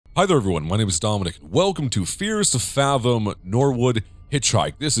Hi there everyone, my name is Dominic, and welcome to Fears to Fathom Norwood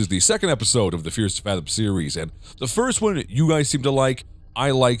Hitchhike. This is the second episode of the Fears to Fathom series, and the first one you guys seem to like.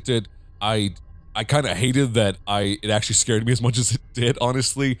 I liked it. I kind of hated that it actually scared me as much as it did,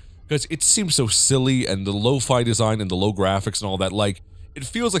 honestly, because it seems so silly, and the lo-fi design and the low graphics and all that, like, it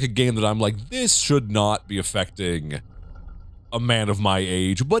feels like a game that I'm like, this should not be affecting a man of my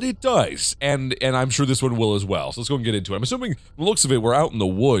age, but it does, and I'm sure this one will as well. So let's go and get into it. I'm assuming, from the looks of it, we're out in the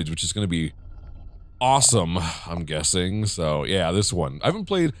woods, which is going to be awesome, I'm guessing. So yeah, this one. I haven't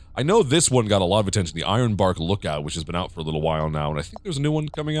played, I know this one got a lot of attention, the Ironbark Lookout, which has been out for a little while now, and I think there's a new one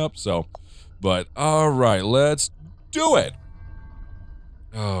coming up, so, but alright, let's do it!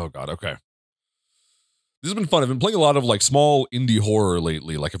 Oh god, okay. This has been fun. I've been playing a lot of like small indie horror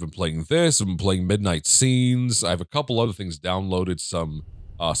lately. Like I've been playing this, I've been playing Midnight Scenes. I have a couple other things downloaded, some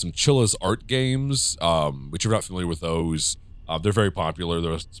Chilla's art games, which you're not familiar with those. They're very popular.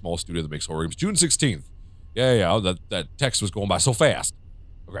 They're a small studio that makes horror games. June 16th. Yeah, that text was going by so fast.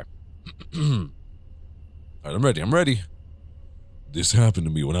 Okay. Alright, I'm ready. This happened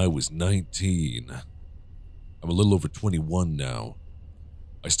to me when I was 19. I'm a little over 21 now.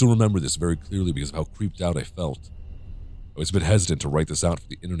 I still remember this very clearly because of how creeped out I felt. I was a bit hesitant to write this out for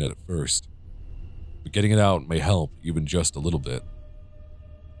the internet at first, but getting it out may help, even just a little bit.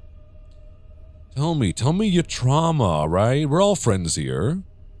 Tell me your trauma, right? We're all friends here.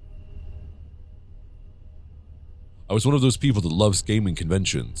 I was one of those people that loves gaming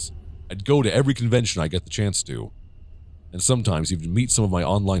conventions. I'd go to every convention I get the chance to, and sometimes even meet some of my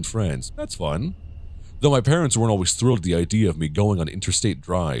online friends. That's fun. Though my parents weren't always thrilled at the idea of me going on interstate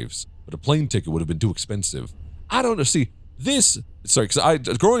drives, but a plane ticket would have been too expensive. I don't know, see, because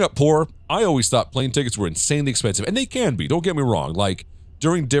growing up poor, I always thought plane tickets were insanely expensive, and they can be, don't get me wrong, like,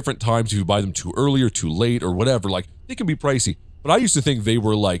 during different times, if you buy them too early or too late or whatever, like, they can be pricey, but I used to think they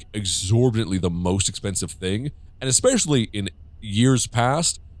were, like, exorbitantly the most expensive thing, and especially in years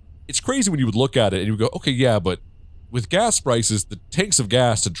past, it's crazy when you would look at it and you would go, okay, yeah, but with gas prices, the tanks of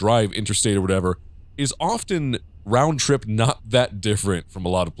gas to drive interstate or whatever is often round trip not that different from a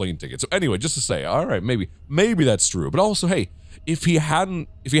lot of plane tickets. So anyway, just to say, all right, maybe that's true. But also, hey, if he had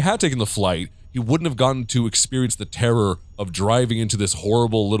taken the flight, he wouldn't have gotten to experience the terror of driving into this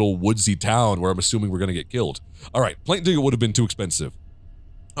horrible little woodsy town where I'm assuming we're gonna get killed. All right, plane ticket would have been too expensive.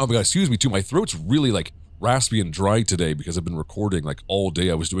 Oh my god, excuse me too. My throat's really like raspy and dry today because I've been recording like all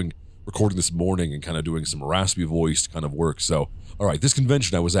day. I was recording this morning and kind of doing some raspy voiced kind of work. So, all right, this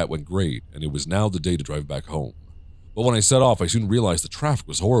convention I was at went great, and it was now the day to drive back home. But when I set off, I soon realized the traffic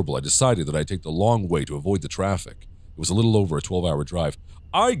was horrible. I decided that I'd take the long way to avoid the traffic. It was a little over a 12-hour drive.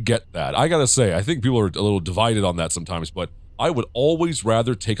 I get that. I gotta say, I think people are a little divided on that sometimes, but I would always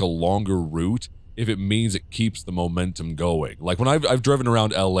rather take a longer route if it means it keeps the momentum going. Like when I've driven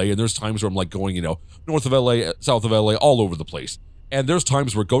around LA, and there's times where I'm like going, north of LA, south of LA, all over the place. And there's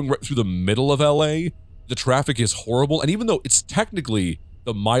times where going right through the middle of LA, the traffic is horrible, and even though it's technically,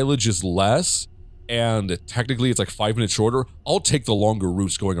 the mileage is less, and technically it's like 5 minutes shorter, I'll take the longer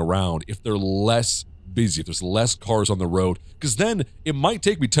routes going around if they're less busy, if there's less cars on the road, because then it might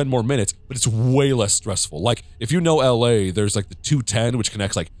take me 10 more minutes, but it's way less stressful. Like, if you know LA, there's like the 210, which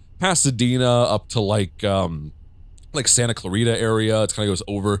connects like Pasadena up to like Santa Clarita area. It kind of goes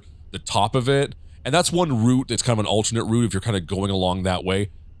over the top of it, and that's one route that's kind of an alternate route if you're kind of going along that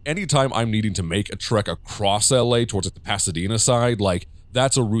way. Anytime I'm needing to make a trek across LA towards like the Pasadena side, like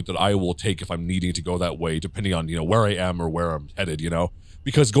that's a route that I will take if I'm needing to go that way, depending on, where I am or where I'm headed,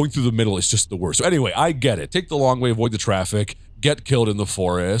 because going through the middle is just the worst. So anyway, I get it. Take the long way, avoid the traffic, get killed in the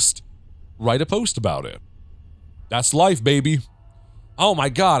forest, write a post about it. That's life, baby. Oh my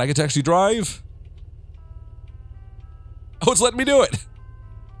god, I get to actually drive? Oh, it's letting me do it.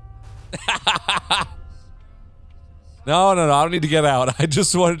 No, I don't need to get out. I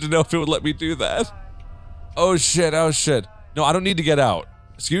just wanted to know if it would let me do that. Oh shit. No, I don't need to get out.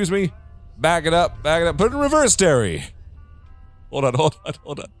 Excuse me? Back it up. Put it in reverse, Terry. Hold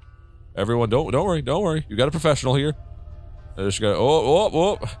on. Everyone, don't worry. You got a professional here. I just got,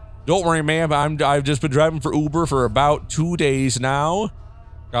 oh. Don't worry, ma'am. I've just been driving for Uber for about 2 days now.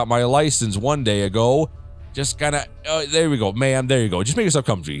 Got my license 1 day ago. Just kinda, there we go, ma'am, there you go. Just make yourself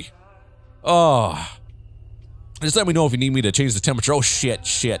comfy. Oh. Just let me know if you need me to change the temperature. Oh,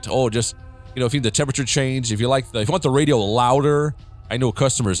 shit. Oh, just, if you need the temperature change, if you want the radio louder. I know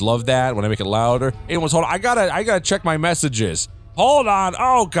customers love that when I make it louder. Anyone's, hold on, I gotta check my messages. Hold on,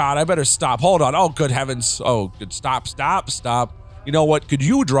 oh god, I better stop. Hold on, oh good heavens. Oh, good, stop. You know what, could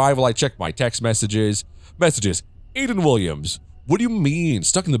you drive while I check my text messages? Aiden Williams, what do you mean?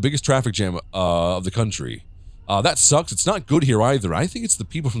 Stuck in the biggest traffic jam of the country. That sucks. It's not good here either. I think it's the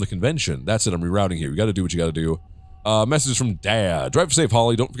people from the convention. That's it. I'm rerouting here. You gotta do what you gotta do. Messages from Dad. Drive safe,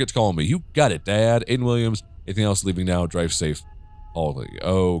 Holly. Don't forget to call me. You got it, Dad. Aiden Williams. Anything else leaving now? Drive safe, Holly.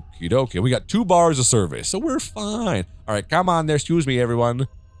 Okie dokie. We got 2 bars of service, so we're fine. All right, come on there. Excuse me, everyone.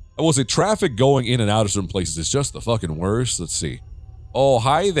 I will say traffic going in and out of certain places is just the fucking worst. Let's see. Oh,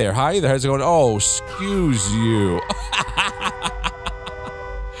 hi there. Hi there. How's it going? Oh, excuse you.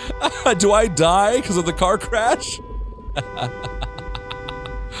 Do I die because of the car crash?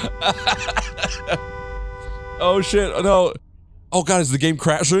 Oh shit, oh no. Oh god, is the game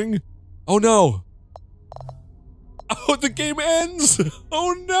crashing? Oh no. Oh, the game ends.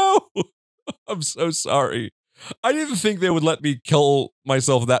 Oh no. I'm so sorry. I didn't think they would let me kill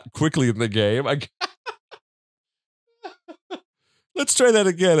myself that quickly in the game. Let's try that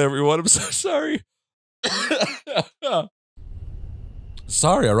again, everyone. I'm so sorry.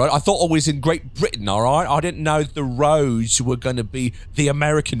 Sorry, alright? I thought I was in Great Britain, alright? I didn't know the roads were gonna be the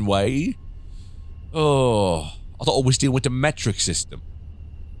American way. Oh, I thought I was dealing with the metric system.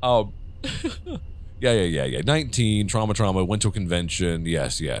 Yeah. 19, trauma, went to a convention.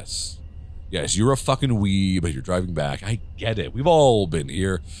 Yes. Yes, you're a fucking weeb, but you're driving back. I get it. We've all been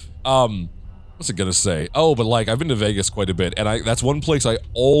here. What's it gonna say? Oh, but like, I've been to Vegas quite a bit, and that's one place I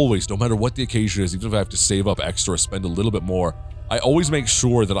always, no matter what the occasion is, even if I have to save up extra, spend a little bit more, I always make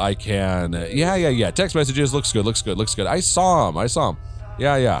sure that I can, yeah. Text messages, looks good. I saw him.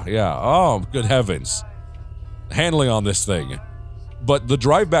 Yeah. Oh, good heavens. Handling on this thing. But the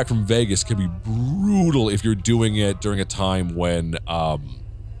drive back from Vegas can be brutal if you're doing it during a time when,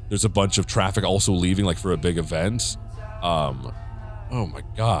 there's a bunch of traffic also leaving, like for a big event. Oh my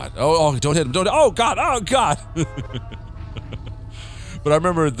god. Oh, don't hit him, oh god! But I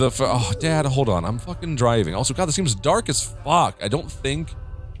remember oh, Dad, hold on, I'm fucking driving. Also, god, this seems dark as fuck. I don't think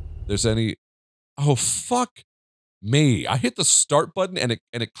there's any, oh, fuck me. I hit the start button and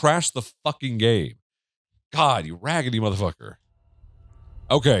it crashed the fucking game. God, you raggedy motherfucker.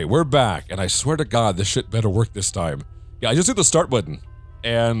 Okay, we're back, and I swear to god, this shit better work this time. Yeah, I just hit the start button,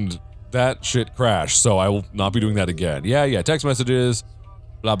 and that shit crashed, so I will not be doing that again. Yeah, text messages,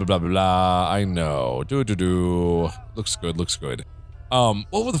 blah, blah, blah, blah, I know. Looks good.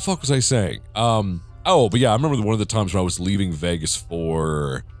 What the fuck was I saying? Oh, but yeah, I remember one of the times when I was leaving Vegas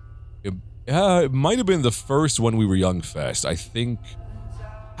for, it might have been the first When We Were Young Fest, I think.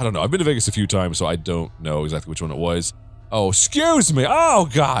 I don't know, I've been to Vegas a few times, so I don't know exactly which one it was. Oh, excuse me, oh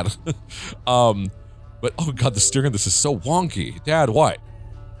god! But oh god, the steering on this is so wonky. Dad, what?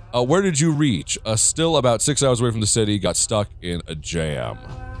 Where did you reach? Still about 6 hours away from the city, got stuck in a jam.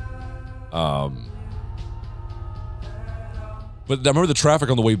 But I remember the traffic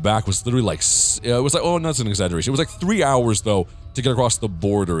on the way back was literally like, it was like, oh, that's an exaggeration. It was like 3 hours, though, to get across the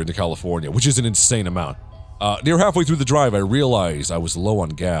border into California, which is an insane amount. Near halfway through the drive, I realized I was low on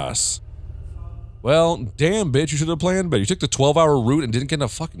gas. Well, damn, bitch, you should have planned better. You took the 12-hour route and didn't get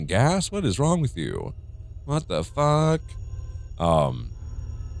enough fucking gas? What is wrong with you? What the fuck? Oh,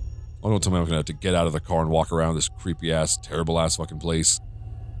 don't tell me I'm gonna have to get out of the car and walk around this creepy-ass, terrible-ass fucking place.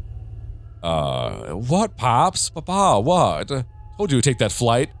 What, Pops? Papa, what? Told you to take that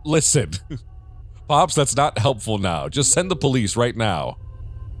flight. Listen. Pops, that's not helpful now. Just send the police right now.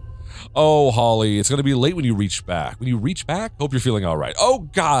 Oh, Holly, it's gonna be late when you reach back. When you reach back, hope you're feeling alright. Oh,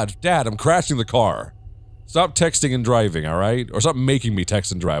 God, Dad, I'm crashing the car. Stop texting and driving, alright? Or stop making me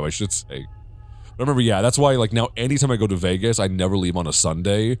text and drive, I should say. But remember, yeah, that's why, like, now, anytime I go to Vegas, I never leave on a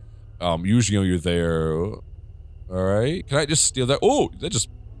Sunday. Usually, you know, you're there. Alright, can I just steal that? Oh, that just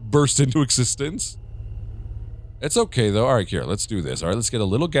burst into existence. It's okay, though. Alright, here, let's do this. Alright, let's get a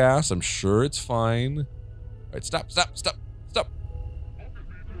little gas. I'm sure it's fine. Alright, stop.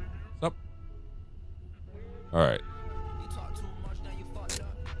 Alright.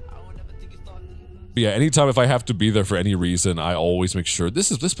 But yeah, anytime if I have to be there for any reason, I always make sure this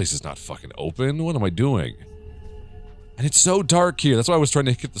place is not fucking open. What am I doing? And it's so dark here. That's why I was trying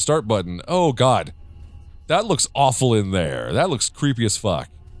to hit the start button. Oh god. That looks awful in there. That looks creepy as fuck.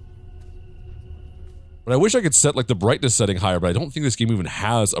 But I wish I could set like the brightness setting higher, but I don't think this game even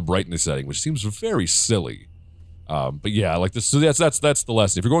has a brightness setting, which seems very silly. But yeah, like this, so that's the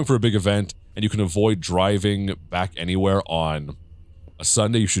lesson. If you're going for a big event and you can avoid driving back anywhere on a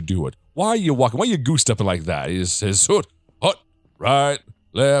Sunday, you should do it. Why are you walking? Why are you goose-stepping like that? He says, hut, right,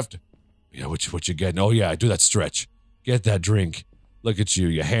 left. Yeah, what you getting? Oh yeah, do that stretch. Get that drink. Look at you,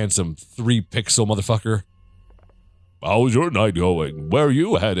 you handsome 3-pixel motherfucker. How's your night going? Where are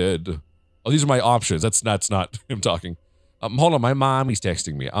you headed? Oh, these are my options. That's not him talking. Hold on, my mommy's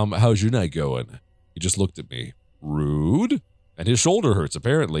texting me. How's your night going? He just looked at me. Rude. And his shoulder hurts,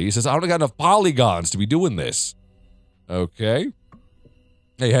 apparently. He says, I don't got enough polygons to be doing this. Okay.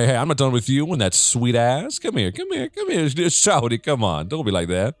 Hey, I'm not done with you and that sweet ass. Come here. Shouty, come on. Don't be like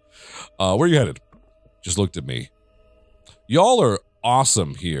that. Where are you headed? Just looked at me. Y'all are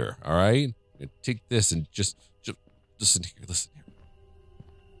awesome here, all right? Take this and just listen here.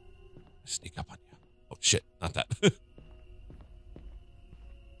 Sneak up on you. Oh, shit, not that.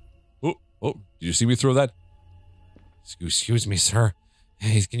 oh, did you see me throw that? Excuse me, sir.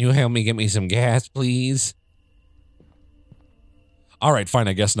 Hey, can you help me get me some gas, please? All right, fine,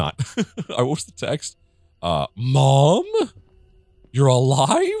 I guess not. What was the text? Mom? You're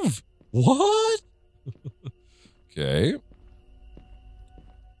alive? What? Okay.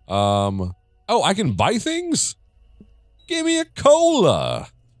 Oh, I can buy things? Give me a cola.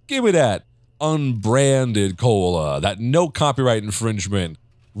 Give me that unbranded cola. That no copyright infringement,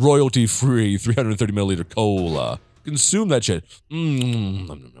 royalty-free 330 milliliter cola. Consume that shit.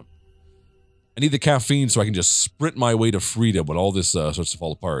 I need the caffeine so I can just sprint my way to freedom when all this starts to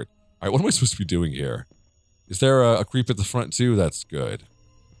fall apart. All right, what am I supposed to be doing here? Is there a creep at the front too? That's good.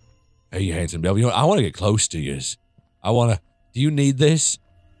 Hey, you handsome devil. You know what? I want to get close to you. Do you need this?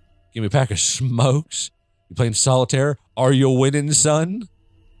 Give me a pack of smokes? You playing solitaire? Are you winning, son?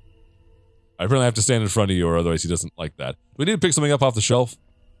 I apparently have to stand in front of you or otherwise he doesn't like that. We need to pick something up off the shelf.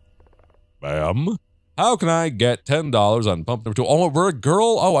 Bam. How can I get $10 on pump number 2? Oh, we're a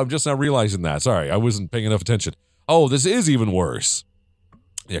girl? Oh, I'm just now realizing that. Sorry, I wasn't paying enough attention. Oh, this is even worse.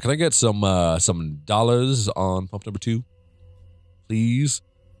 Yeah, can I get some dollars on pump number 2? Please?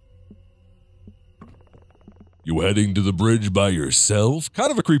 You heading to the bridge by yourself?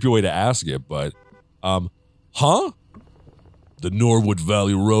 Kind of a creepy way to ask it, but, huh? The Norwood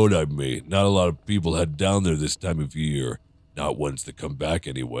Valley Road, I mean. Not a lot of people head down there this time of year. Not ones that come back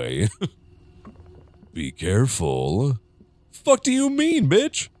anyway. Be careful. Fuck do you mean,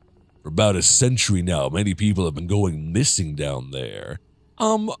 bitch? For about a century now, many people have been going missing down there.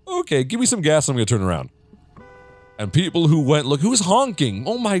 Okay, give me some gas, I'm gonna turn around. And people who went, look, who's honking?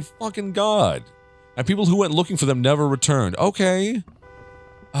 Oh my fucking god. And people who went looking for them never returned. Okay.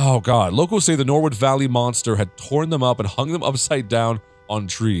 Oh god, locals say the Norwood Valley monster had torn them up and hung them upside down on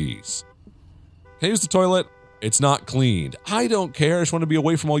trees. Can I use the toilet? It's not cleaned. I don't care, I just want to be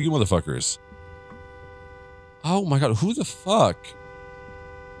away from all you motherfuckers. Oh my god, who the fuck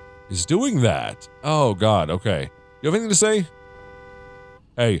is doing that? Oh god, okay. You have anything to say?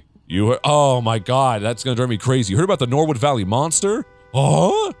 Hey, you heard, oh my god, that's gonna drive me crazy. You heard about the Norwood Valley monster?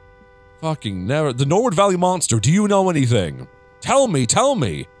 Huh? Fucking never. The Norwood Valley monster, do you know anything? Tell me.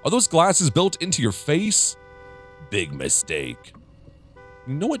 Are those glasses built into your face? Big mistake.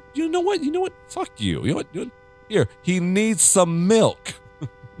 You know what? Fuck you. You know what? Here, he needs some milk.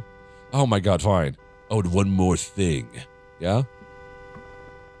 Oh my god, fine. Oh, and one more thing. Yeah?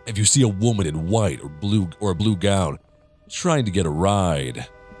 If you see a woman in white or a blue gown trying to get a ride,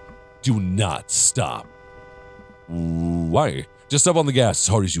 do not stop. Why? Just step on the gas as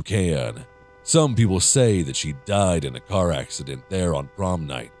hard as you can. Some people say that she died in a car accident there on prom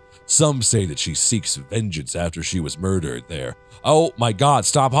night. Some say that she seeks vengeance after she was murdered there. Oh my god,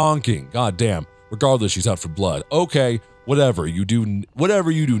 stop honking. God damn. Regardless, she's out for blood. Okay, whatever you do,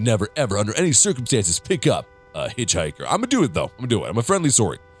 never ever, under any circumstances, pick up a hitchhiker. I'm gonna do it though. I'm a friendly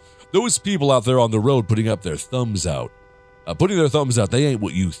sorry. Those people out there on the road putting up their thumbs out. They ain't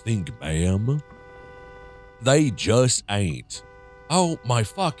what you think, ma'am. They just ain't. Oh my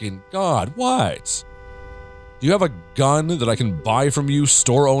fucking god, what? Do you have a gun that I can buy from you,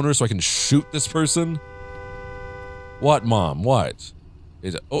 store owner, so I can shoot this person? What, mom, what?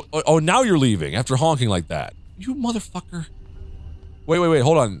 Is it, oh, now you're leaving after honking like that. You motherfucker. Wait,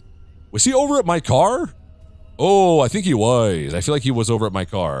 hold on. Was he over at my car? Oh, I think he was. I feel like he was over at my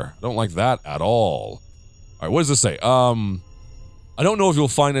car. I don't like that at all. Alright, what does this say? I don't know if you'll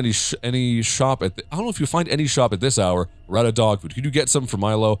find any shop at I don't know if you'll find any shop at this hour. We're out of dog food. Could you get some for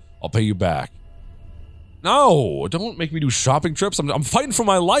Milo? I'll pay you back. No, don't make me do shopping trips. I'm fighting for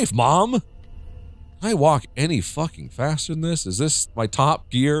my life, Mom. Can I walk any fucking faster than this? Is this my top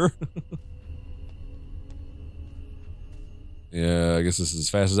gear? Yeah, I guess this is as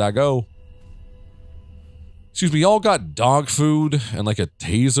fast as I go. Excuse me, y'all got dog food and like a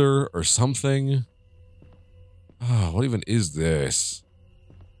taser or something? Oh, what even is this?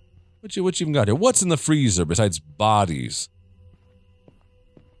 What you even got here? What's in the freezer besides bodies?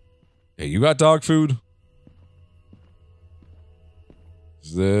 Hey, you got dog food?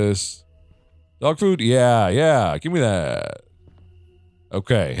 Is this dog food? Yeah, give me that.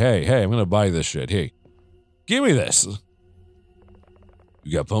 Okay, hey, I'm gonna buy this shit. Hey, give me this.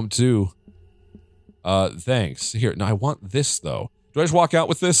 You got pump too. Thanks. Here, no, I want this, though. Do I just walk out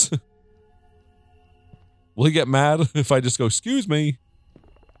with this? Will he get mad if I just go, excuse me?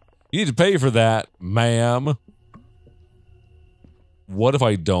 You need to pay for that, ma'am. What if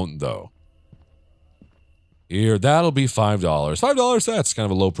I don't, though? Here, that'll be $5. $5, that's kind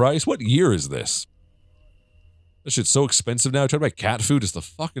of a low price. What year is this? This shit's so expensive now. Trying to buy cat food is the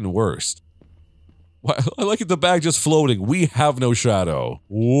fucking worst. Why, I like it, the bag just floating. We have no shadow.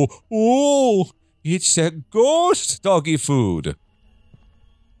 Oh, oh, it's a ghost doggy food.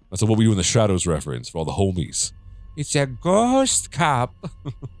 That's a What We Do in the Shadows reference for all the homies. It's a ghost cup.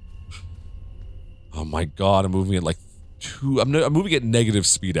 Oh my god, I'm moving at like I'm moving at negative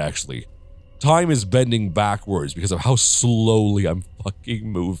speed, actually. Time is bending backwards because of how slowly I'm fucking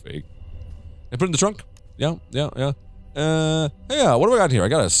moving. I put it in the trunk? Yeah. Yeah, what do I got here? I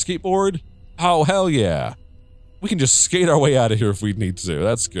got a skateboard? Oh, hell yeah. We can just skate our way out of here if we need to.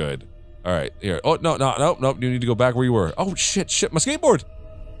 That's good. Alright, here. Oh, no. You need to go back where you were. Oh, shit, my skateboard!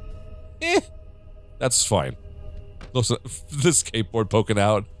 That's fine. This skateboard poking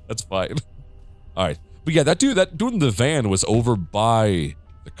out, that's fine. Alright. But yeah, that dude in the van was over by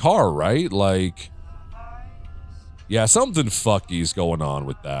the car, right? Like, yeah, something fucky's going on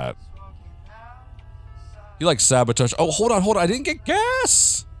with that. He like sabotaged. Oh, hold on. I didn't get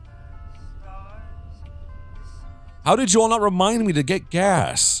gas. How did you all not remind me to get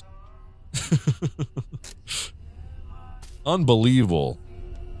gas? Unbelievable.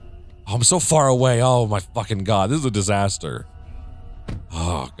 Oh, I'm so far away. Oh my fucking god, this is a disaster.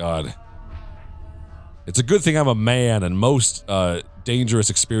 Oh god. It's a good thing I'm a man and most dangerous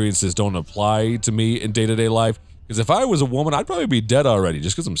experiences don't apply to me in day-to-day life. Because if I was a woman, I'd probably be dead already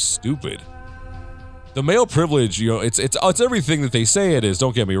just because I'm stupid. The male privilege, you know, it's everything that they say it is,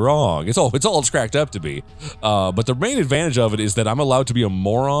 don't get me wrong. It's all it's cracked up to be. But the main advantage of it is that I'm allowed to be a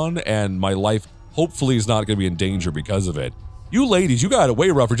moron and my life hopefully is not going to be in danger because of it. You ladies, you got it way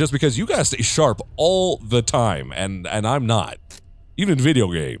rougher just because you gotta stay sharp all the time, and I'm not. Even in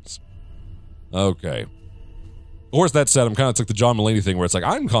video games. Okay. Of course, that said, I'm kind of like the John Mulaney thing where it's like,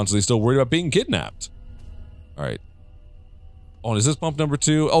 I'm constantly still worried about being kidnapped. Alright. Oh, is this pump number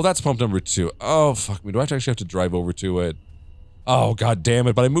 2? Oh, that's pump number 2. Oh, fuck me. Do I actually have to drive over to it? Oh, god damn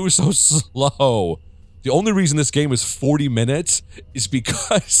it, but I move so slow. The only reason this game is 40 minutes is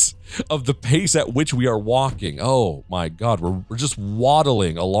because of the pace at which we are walking. Oh my god, we're just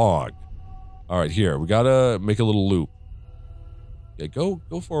waddling along. Alright, here, we gotta make a little loop. Yeah, go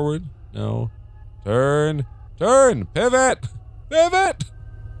forward. No. Turn, pivot! I'm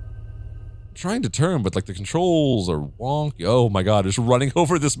trying to turn, but like the controls are wonky. Oh my god, just running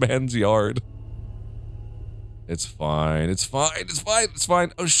over this man's yard. It's fine.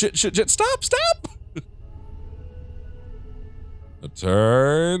 Oh shit, stop! A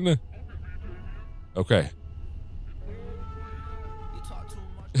turn. Okay.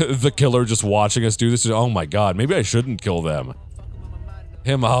 The killer just watching us do this. Oh my god, maybe I shouldn't kill them.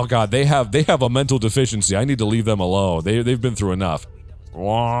 Him, oh god, they have a mental deficiency. I need to leave them alone. They've been through enough.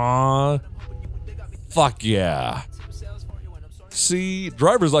 Fuck yeah. See,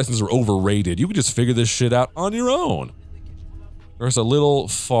 driver's licenses are overrated. You can just figure this shit out on your own. There's a little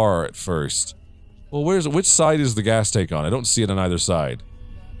far at first. Well, which side is the gas tank on? I don't see it on either side.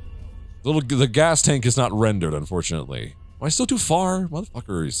 The gas tank is not rendered, unfortunately. Am I still too far?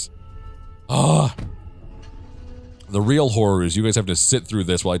 Motherfuckers. Ah. The real horror is you guys have to sit through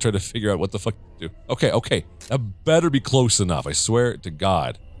this while I try to figure out what the fuck to do. Okay. That better be close enough, I swear to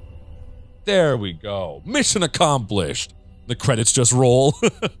god. There we go. Mission accomplished. The credits just roll.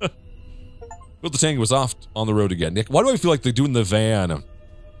 But the tank was off on the road again. Nick, why do I feel like they're doing the van?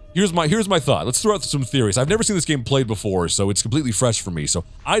 Here's my thought. Let's throw out some theories. I've never seen this game played before, so it's completely fresh for me, so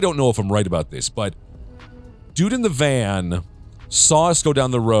I don't know if I'm right about this, but dude in the van saw us go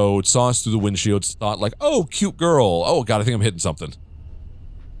down the road, saw us through the windshields, thought like, oh, cute girl. Oh god, I think I'm hitting something.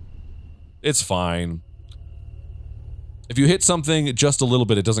 It's fine. If you hit something just a little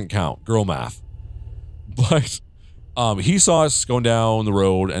bit, it doesn't count. Girl math. But he saw us going down the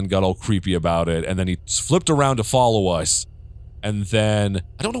road and got all creepy about it, and then he flipped around to follow us. And then,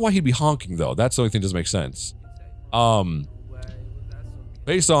 I don't know why he'd be honking though, that's the only thing that doesn't make sense.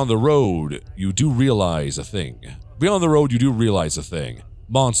 Based on the road, you do realize a thing. Beyond the road, you do realize a thing.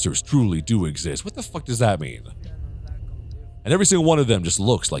 Monsters truly do exist. What the fuck does that mean? And every single one of them just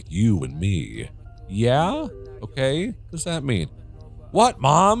looks like you and me. Yeah? Okay, what does that mean? What,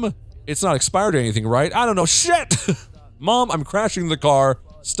 Mom? It's not expired or anything, right? I don't know, shit! Mom, I'm crashing the car.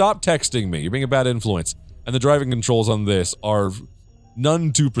 Stop texting me, you're being a bad influence. And the driving controls on this are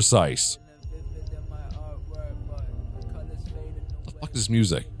none too precise. What the fuck is this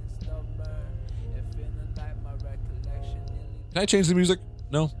music? Can I change the music?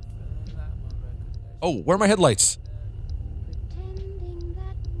 No? Oh, where are my headlights?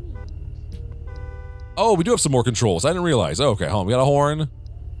 Oh, we do have some more controls. I didn't realize. Oh, okay, hold on. We got a horn.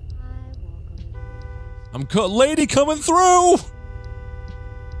 Lady coming through!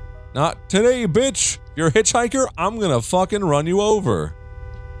 Not today, bitch. If you're a hitchhiker, I'm gonna fucking run you over.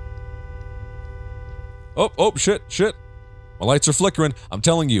 Oh, shit. My lights are flickering. I'm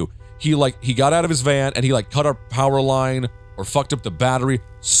telling you, he got out of his van and he cut our power line or fucked up the battery.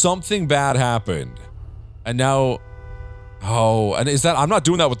 Something bad happened. And now, oh, and is that, I'm not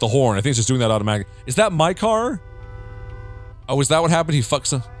doing that with the horn. I think it's just doing that automatically. Is that my car? Oh, is that what happened? He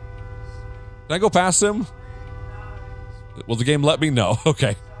fucks him. Can I go past him? Will the game let me? No.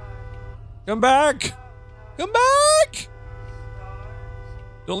 Okay. Come back! Come back!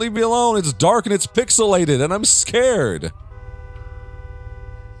 Don't leave me alone. It's dark and it's pixelated and I'm scared.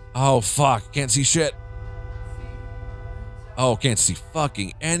 Oh, fuck. Can't see shit. Oh, can't see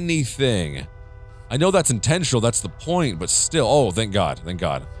fucking anything. I know that's intentional. That's the point, but still. Oh, thank God. Thank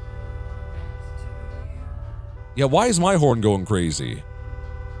God. Yeah, why is my horn going crazy?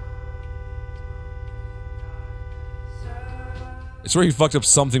 It's where he fucked up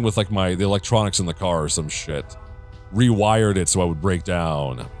something with the electronics in the car or some shit. Rewired it so I would break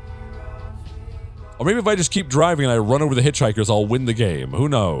down. Or maybe if I just keep driving and I run over the hitchhikers, I'll win the game. Who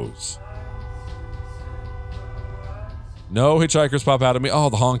knows? No hitchhikers pop out of me. Oh,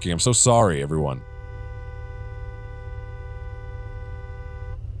 the honking. I'm so sorry, everyone.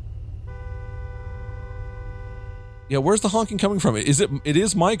 Yeah, where's the honking coming from? It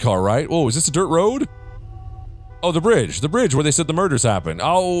is my car, right? Oh, is this a dirt road? Oh, the bridge where they said the murders happened.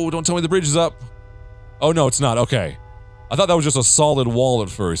 Oh, don't tell me the bridge is up. Oh, no, it's not. Okay. I thought that was just a solid wall at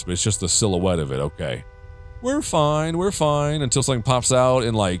first, but it's just the silhouette of it. Okay. We're fine, until something pops out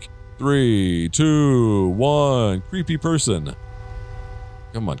in 3, 2, 1. Creepy person.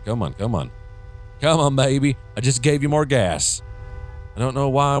 Come on. Come on, baby. I just gave you more gas. I don't know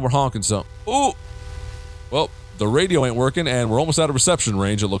why we're honking so. Ooh! Well, the radio ain't working, and we're almost out of reception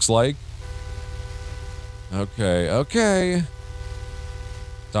range, it looks like. Okay.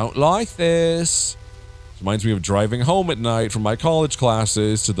 Don't like this. Reminds me of driving home at night from my college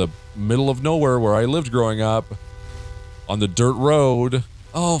classes to the middle of nowhere where I lived growing up. On the dirt road.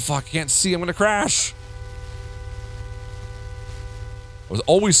 Oh, fuck, can't see. I'm gonna crash. I was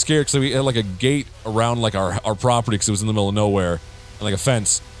always scared because we had a gate around our property because it was in the middle of nowhere. And a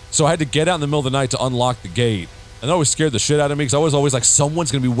fence. So I had to get out in the middle of the night to unlock the gate. And that always scared the shit out of me because I was always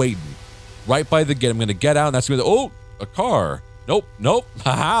someone's gonna be waiting. Right by the gate. I'm gonna get out and that's gonna be oh, a car. Nope.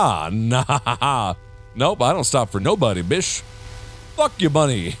 Haha. Nah. Nope, I don't stop for nobody, bish. Fuck you,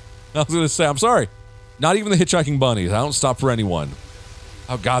 bunny. I was gonna say, I'm sorry. Not even the hitchhiking bunnies. I don't stop for anyone.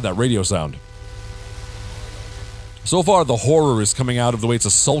 Oh god, that radio sound. So far, the horror is coming out of the way it's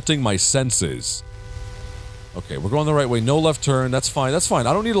assaulting my senses. Okay, we're going the right way. No left turn. That's fine.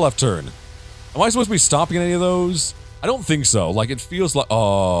 I don't need a left turn. Am I supposed to be stopping at any of those? I don't think so. It feels like...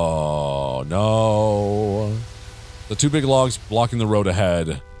 Oh, no. The two big logs blocking the road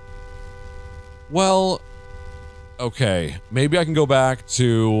ahead. Well, okay. Maybe I can go back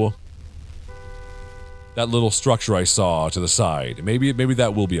to that little structure I saw to the side. Maybe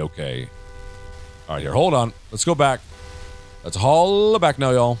that will be okay. All right, here. Hold on. Let's go back. Let's haul back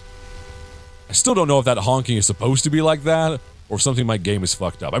now, y'all. I still don't know if that honking is supposed to be like that or if something in my game is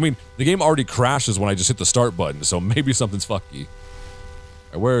fucked up. I mean, the game already crashes when I just hit the start button, so maybe something's fucky.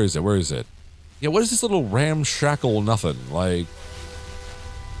 All right, where is it? Yeah, what is this little ramshackle nothing?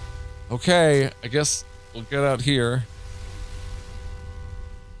 Okay, I guess we'll get out here.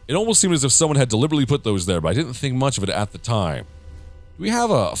 It almost seemed as if someone had deliberately put those there, but I didn't think much of it at the time. Do we have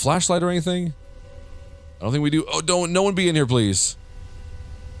a flashlight or anything? I don't think we do. Oh, no one be in here, please.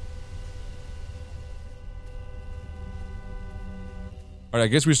 Alright, I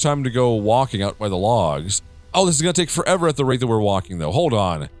guess it's time to go walking out by the logs. Oh, this is gonna take forever at the rate that we're walking, though. Hold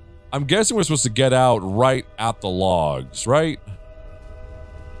on. I'm guessing we're supposed to get out right at the logs, right?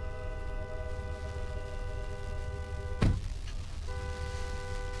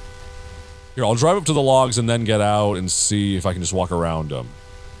 Here, I'll drive up to the logs and then get out and see if I can just walk around them.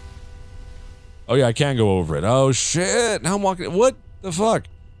 Oh yeah, I can go over it. Oh shit, now I'm walking- what the fuck?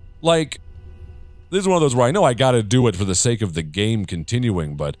 This is one of those where I know I gotta do it for the sake of the game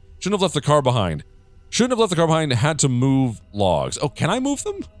continuing, but shouldn't have left the car behind. Shouldn't have left the car behind, had to move logs. Oh, can I move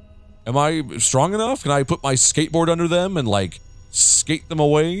them? Am I strong enough? Can I put my skateboard under them and, skate them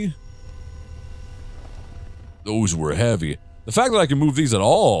away? Those were heavy. The fact that I can move these at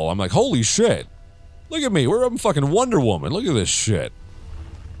all, I'm like, holy shit. Look at me, I'm fucking Wonder Woman. Look at this shit.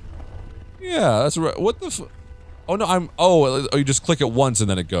 Yeah, that's right. What the Oh, no, oh, you just click it once and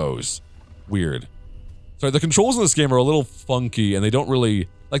then it goes. Weird. Sorry, the controls in this game are a little funky and they don't really...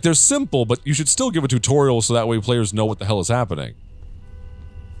 Like, they're simple, but you should still give a tutorial so that way players know what the hell is happening.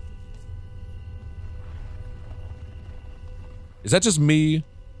 Is that just me?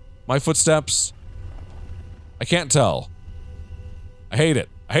 My footsteps? I can't tell. I hate it.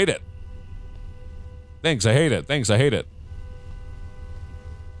 I hate it. Thanks, I hate it. Thanks, I hate it.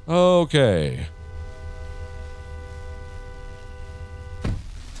 Okay.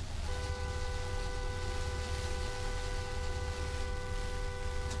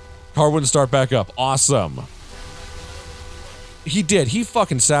 Car wouldn't start back up. Awesome. He did. He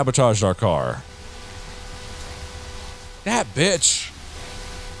fucking sabotaged our car. That bitch.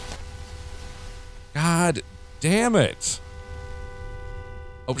 God damn it.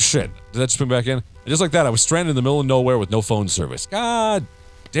 Oh shit. Did that spin back in? And just like that, I was stranded in the middle of nowhere with no phone service. God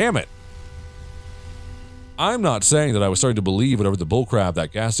damn it. I'm not saying that I was starting to believe whatever the bullcrap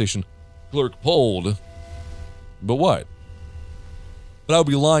that gas station clerk pulled. But what? But I would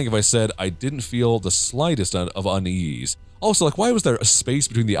be lying if I said I didn't feel the slightest of unease. Also, like, why was there a space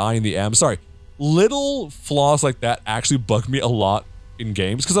between the I and the M? Sorry. Little flaws like that actually bug me a lot in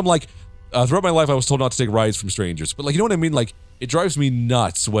games. Because I'm like, throughout my life I was told not to take rides from strangers. But like, you know what I mean? Like, it drives me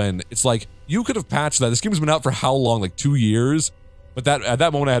nuts when it's like, you could have patched that. This game has been out for how long? Like 2 years? But at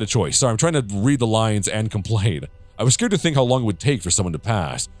that moment I had a choice. Sorry, I'm trying to read the lines and complain. I was scared to think how long it would take for someone to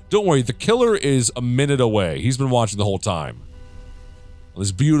pass. Don't worry, the killer is a minute away. He's been watching the whole time. On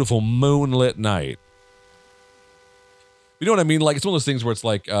this beautiful moonlit night. You know what I mean? Like, it's one of those things where it's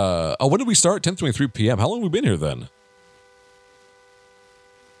like, oh, when did we start? 10:23 p.m. How long have we been here then?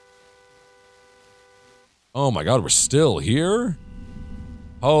 Oh my god, we're still here?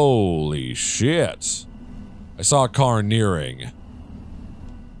 Holy shit. I saw a car nearing.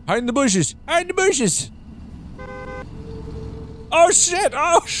 Hide in the bushes! Hide in the bushes! Oh shit!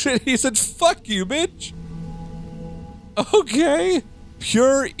 Oh shit! He said, fuck you, bitch! Okay.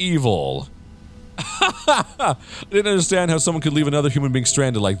 Pure evil. I didn't understand how someone could leave another human being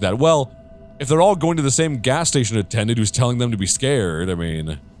stranded like that. Well, if they're all going to the same gas station attendant who's telling them to be scared, I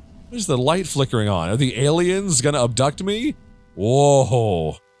mean... Where's the light flickering on? Are the aliens gonna abduct me?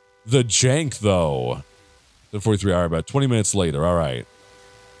 Whoa. The jank, though. The 43 hour, about 20 minutes later, alright.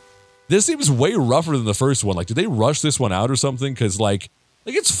 This seems way rougher than the first one. Like, did they rush this one out or something? Because, like,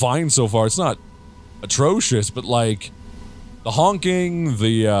 it's fine so far. It's not atrocious, but, like... The honking,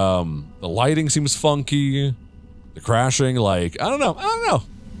 the lighting seems funky. The crashing, like, I don't know.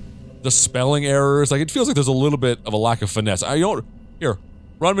 The spelling errors, like, it feels like there's a little bit of a lack of finesse. Here,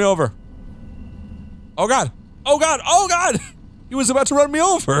 run me over. Oh god! Oh god! Oh god! He was about to run me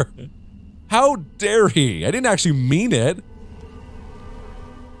over! How dare he? I didn't actually mean it.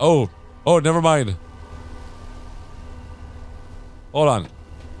 Oh, never mind. Hold on.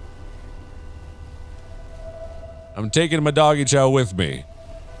 I'm taking my doggy chow with me.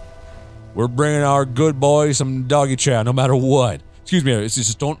 We're bringing our good boy some doggy chow, no matter what. Excuse me, it's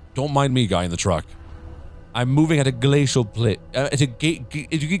just don't mind me, guy in the truck. I'm moving at a glacial pace. A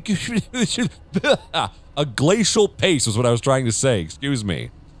glacial pace was what I was trying to say. Excuse me.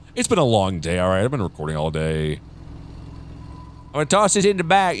 It's been a long day, all right. I've been recording all day. I'm gonna toss this in the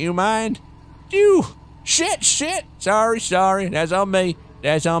back. You mind? Phew. Shit. Sorry. That's on me.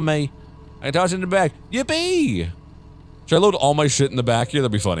 I can toss it in the back. Yippee! Should I load all my shit in the back here?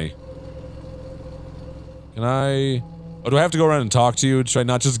 That'd be funny. Can I... Oh, do I have to go around and talk to you? Should I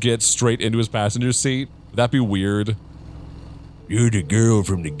not just get straight into his passenger seat? Would that be weird? You're the girl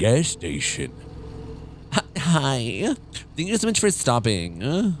from the gas station. Hi. Thank you so much for stopping.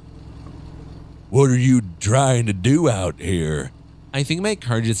 What are you trying to do out here? I think my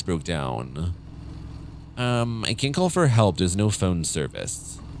car just broke down. I can't call for help. There's no phone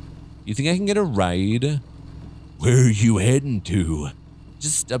service. You think I can get a ride? Where are you heading to?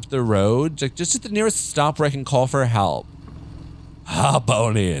 Just up the road. Like, just at the nearest stop where I can call for help. Hop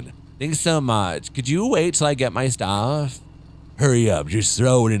on in. Thanks so much. Could you wait till I get my stuff? Hurry up. Just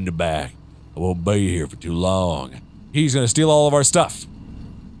throw it in the back. I won't be here for too long. He's gonna steal all of our stuff.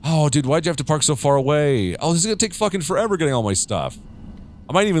 Oh, dude, why'd you have to park so far away? Oh, this is gonna take fucking forever getting all my stuff.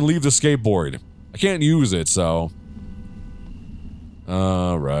 I might even leave the skateboard. I can't use it, so...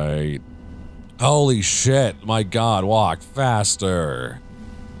 Alright. Holy shit, my god, walk faster.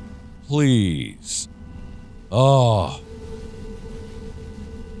 Please. Oh.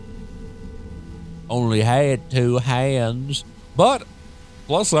 Only had 2 hands. But,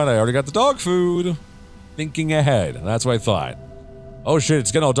 plus side, I already got the dog food. Thinking ahead, that's what I thought. Oh shit,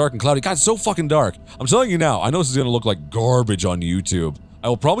 it's getting all dark and cloudy. God, it's so fucking dark. I'm telling you now, I know this is gonna look like garbage on YouTube. I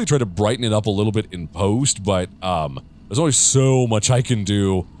will probably try to brighten it up a little bit in post, but, there's only so much I can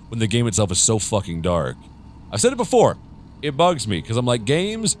do when the game itself is so fucking dark. I've said it before. It bugs me, because I'm like,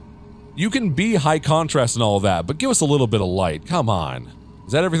 games, you can be high contrast and all of that, but give us a little bit of light. Come on.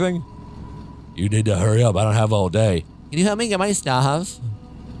 Is that everything? You need to hurry up. I don't have all day. Can you help me get my stuff?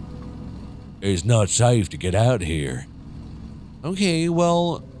 It's not safe to get out here. Okay,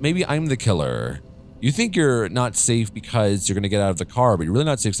 well, maybe I'm the killer. You think you're not safe because you're gonna get out of the car, but you're really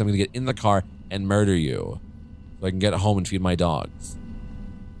not safe because I'm gonna get in the car and murder you. So I can get home and feed my dogs.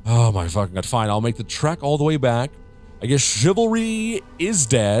 Oh my fucking god, fine, I'll make the trek all the way back. I guess chivalry is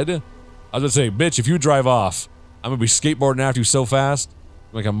dead. I was gonna say, bitch, if you drive off, I'm gonna be skateboarding after you so fast,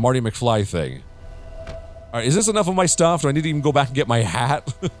 like a Marty McFly thing. Alright, is this enough of my stuff? Do I need to even go back and get my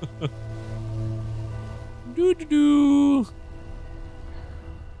hat? Doo-doo-doo.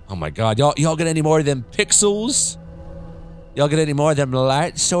 Oh my god, y'all get any more of them pixels? Y'all get any more of them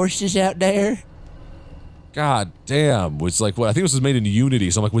light sources out there? God damn, was like, what, I think this was made in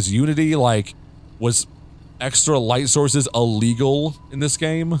Unity, so I'm like, was Unity, like, was extra light sources illegal in this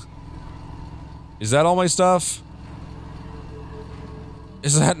game? Is that all my stuff?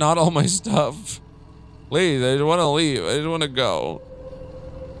 Is that not all my stuff? Please, I just want to leave, I just want to go.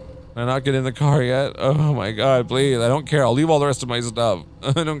 Can I not get in the car yet? Oh my god, please, I don't care, I'll leave all the rest of my stuff.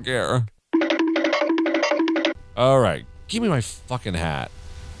 I don't care. Alright, give me my fucking hat.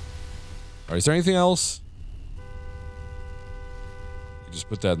 Alright, is there anything else? Just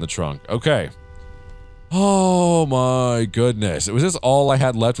put that in the trunk. Okay. Oh my goodness. Was this all I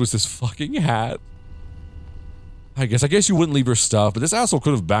had left was this fucking hat? I guess you wouldn't leave your stuff, but this asshole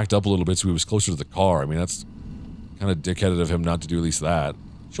could have backed up a little bit so he was closer to the car. I mean, that's kind of dickheaded of him not to do at least that.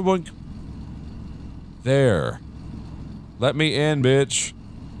 Shaboink. There. Let me in, bitch.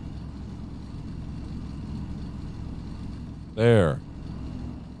 There.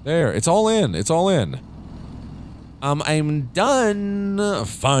 There. It's all in. It's all in. I'm done.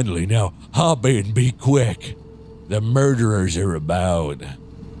 Finally, now, hop in, be quick. The murderers are about.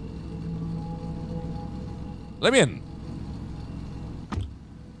 Let me in.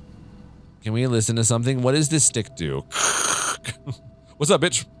 Can we listen to something? What does this stick do? What's up,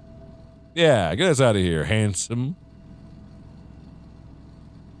 bitch? Yeah, get us out of here, handsome.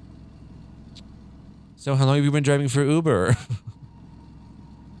 So how long have you been driving for Uber?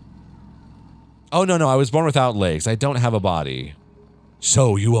 Oh, no, I was born without legs. I don't have a body.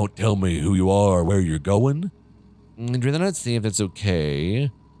 So you won't tell me who you are or where you're going? I'd rather not see if it's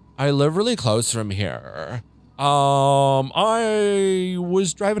okay. I live really close from here. I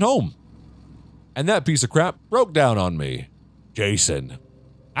was driving home. And that piece of crap broke down on me. Jason.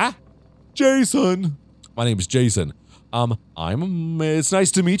 Ah? Jason. My name is Jason. It's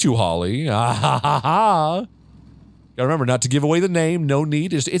nice to meet you, Holly. Ah, ha, ha, ha. Gotta remember not to give away the name. No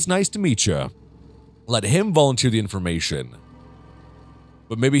need. It's nice to meet you. Let him volunteer the information.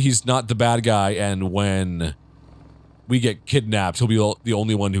 But maybe he's not the bad guy, and when we get kidnapped, he'll be the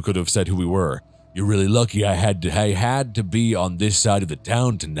only one who could have said who we were. You're really lucky I had to be on this side of the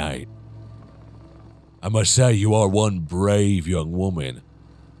town tonight. I must say, you are one brave young woman.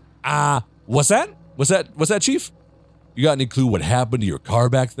 What's that? What's that, Chief? You got any clue what happened to your car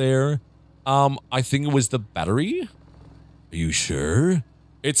back there? I think it was the battery. Are you sure?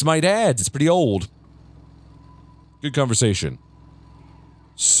 It's my dad's. It's pretty old. Good conversation.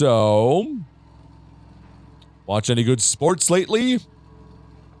 So, watch any good sports lately?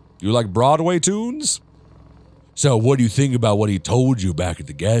 You like Broadway tunes? So, what do you think about what he told you back at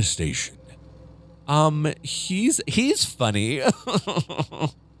the gas station? He's funny.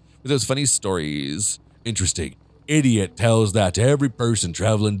 With those funny stories. Interesting. Idiot tells that to every person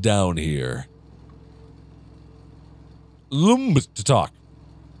traveling down here. To talk.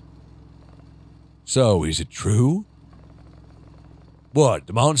 So, is it true? What,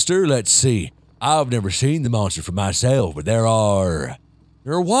 the monster? Let's see. I've never seen the monster for myself, but there are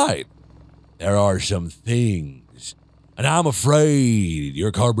what? There are some things. And I'm afraid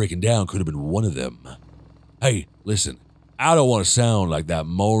your car breaking down could have been one of them. Hey, listen, I don't want to sound like that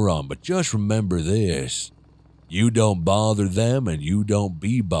moron, but just remember this. You don't bother them and you don't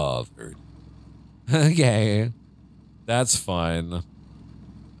be bothered. Okay. That's fine.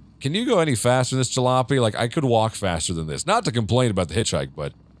 Can you go any faster than this, Jalopy? Like, I could walk faster than this. Not to complain about the hitchhike,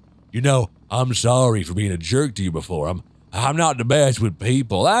 but... You know, I'm sorry for being a jerk to you before. I'm not the best with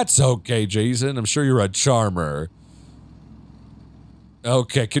people. That's okay, Jason. I'm sure you're a charmer.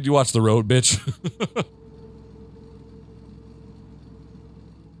 Okay, could you watch the road, bitch?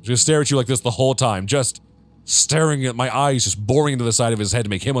 Just stare at you like this the whole time. Just staring at my eyes, just boring into the side of his head to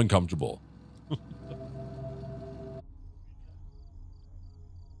make him uncomfortable.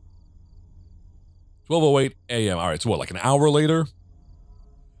 12:08 a.m. All right, so what, like an hour later?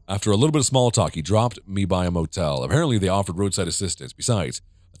 After a little bit of small talk, he dropped me by a motel. Apparently, they offered roadside assistance. Besides,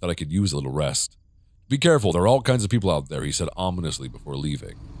 I thought I could use a little rest. Be careful, there are all kinds of people out there, he said ominously before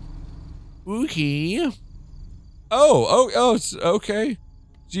leaving. Okay. It's okay. Did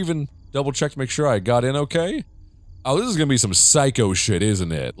you even double check to make sure I got in okay? Oh, this is gonna be some psycho shit,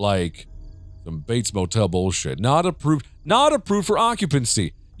 isn't it? Like, some Bates Motel bullshit. Not approved for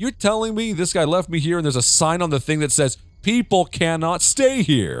occupancy. You're telling me this guy left me here and there's a sign on the thing that says, people cannot stay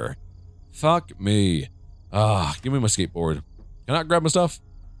here. Fuck me. Give me my skateboard. Can I grab my stuff?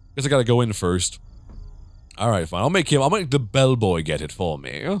 Guess I gotta go in first. Alright, fine. I'll make the bellboy get it for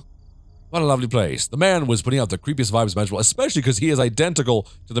me. What a lovely place. The man was putting out the creepiest vibes imaginable, especially because he is identical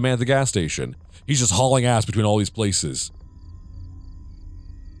to the man at the gas station. He's just hauling ass between all these places.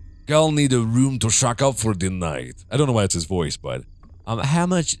 I'll need a room to shack up for the night. I don't know why it's his voice, but... how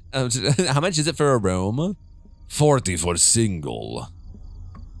much is it for a room? 40 for single.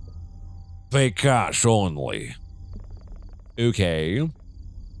 Pay cash only. Okay.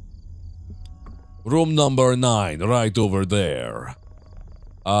 Room number 9, right over there.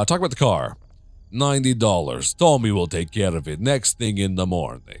 Talk about the car. $90. Tommy will take care of it next thing in the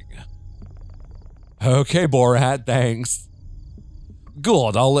morning. Okay, Borat, thanks.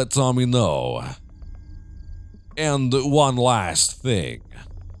 Good, I'll let Tommy know. And one last thing.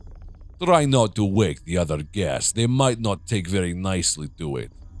 Try not to wake the other guests. They might not take very nicely to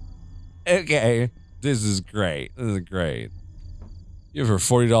it. Okay, this is great. Yeah, for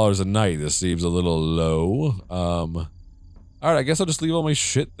 $40 a night, this seems a little low. Alright, I guess I'll just leave all my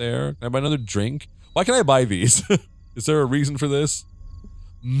shit there. Can I buy another drink? Why can I buy these? Is there a reason for this?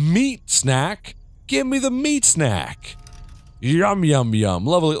 Meat snack? Give me the meat snack! Yum, yum, yum.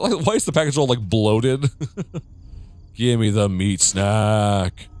 Lovely. Why is the package all, like, bloated? Give me the meat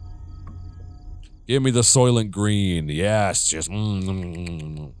snack. Give me the Soylent Green. Yes, just...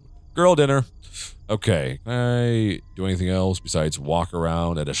 Girl dinner. Okay, can I do anything else besides walk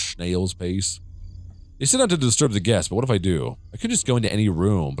around at a snail's pace? They said not to disturb the guests, but what if I do? I could just go into any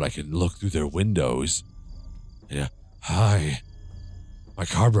room, but I could look through their windows. Yeah. Hi. My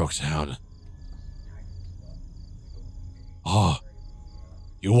car broke down. Oh.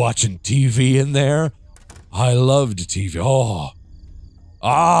 You watching TV in there? I loved TV. Oh.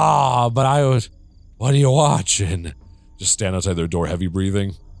 But I was... What are you watching? Just stand outside their door, heavy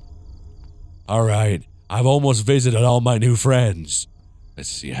breathing. Alright. I've almost visited all my new friends. Let's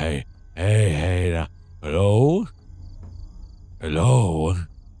see. Hey. Now. Hello? Hello?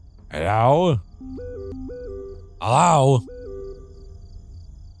 Hello? Hello?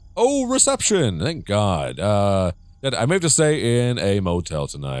 Oh, reception! Thank God. I may have to stay in a motel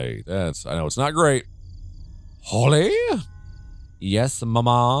tonight. I know it's not great. Holly? Yes,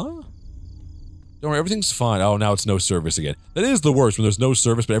 mama? Don't worry, everything's fine. Oh, now it's no service again. That is the worst, when there's no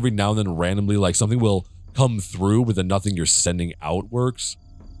service, but every now and then randomly, like, something will come through, but then nothing you're sending out works.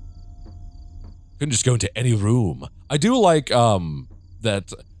 Couldn't just go into any room. I do like,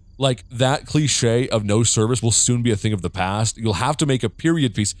 that cliche of no service will soon be a thing of the past. You'll have to make a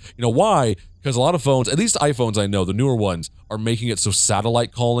period piece. You know why? Because a lot of phones, at least iPhones I know, the newer ones, are making it so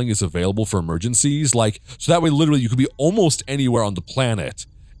satellite calling is available for emergencies. Like, so that way literally you could be almost anywhere on the planet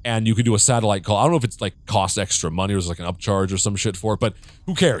and you could do a satellite call. I don't know if it's like costs extra money or there's like an upcharge or some shit for it, but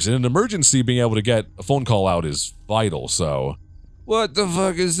who cares? In an emergency, being able to get a phone call out is vital, so. What the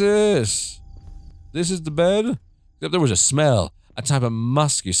fuck is this? This is the bed? Except there was a smell. A type of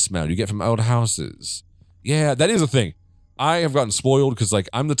musky smell you get from old houses. Yeah, that is a thing. I have gotten spoiled because, like,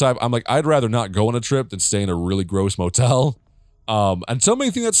 I'm like, I'd rather not go on a trip than stay in a really gross motel. And some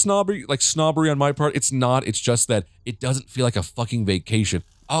may think that's snobbery on my part. It's not. It's just that it doesn't feel like a fucking vacation.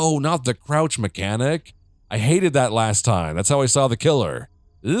 Oh, not the crouch mechanic. I hated that last time. That's how I saw the killer.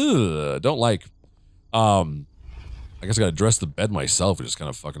 Ugh, don't like. I guess I gotta dress the bed myself, which is kind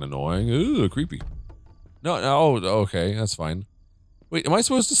of fucking annoying. Ugh, creepy. No, okay, that's fine. Wait, am I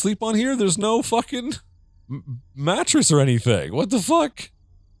supposed to sleep on here? There's no fucking mattress or anything. What the fuck?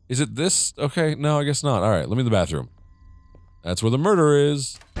 Is it this? Okay, no, I guess not. Alright, let me in the bathroom. That's where the murder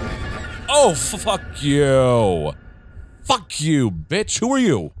is. Oh, fuck you. Fuck you, bitch. Who are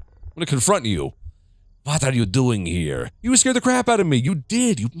you? I'm gonna confront you. What are you doing here? You scared the crap out of me. You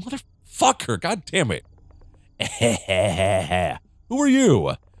did, you motherfucker. God damn it. Who are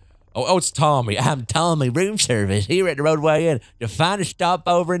you? Oh, it's Tommy. I'm Tommy, room service, here at the Roadway Inn, the finest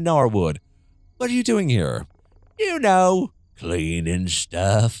stopover in Norwood. What are you doing here? You know, cleaning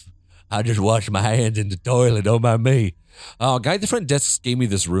stuff. I just washed my hands in the toilet, don't mind me. Oh, guy at the front desk gave me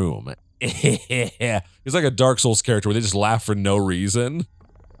this room. It's like a Dark Souls character where they just laugh for no reason.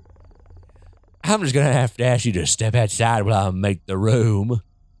 I'm just gonna have to ask you to step outside while I make the room.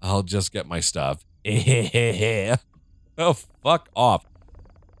 I'll just get my stuff. Oh, fuck off.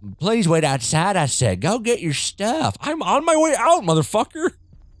 Please wait outside, I said. Go get your stuff. I'm on my way out, motherfucker.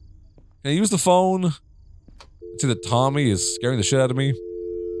 Can I use the phone? Let's see that Tommy is scaring the shit out of me.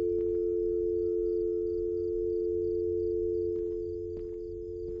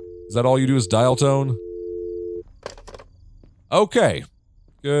 Is that all you do is dial tone? Okay.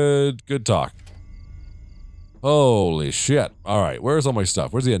 Good talk. Holy shit. Alright, where's all my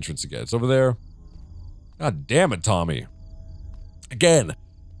stuff? Where's the entrance again? It's over there. God damn it, Tommy. Again,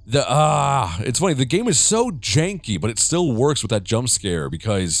 it's funny, the game is so janky, but it still works with that jump scare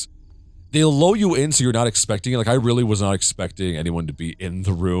because they'll lull you in so you're not expecting it. Like, I really was not expecting anyone to be in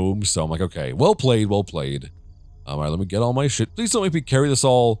the room, so I'm like, okay, well played, well played. Alright, let me get all my shit. Please don't make me carry this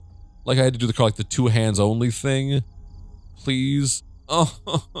all like I had to do the, like, the two hands only thing. Please. Oh,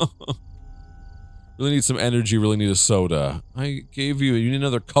 really need some energy, really need a soda. I gave you need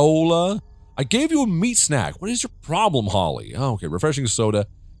another cola? I gave you a meat snack. What is your problem, Holly? Oh, okay, refreshing soda.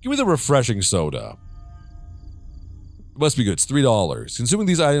 Give me the refreshing soda. It must be good, it's $3. Consuming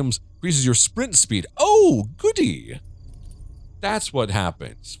these items increases your sprint speed. Oh, goody. That's what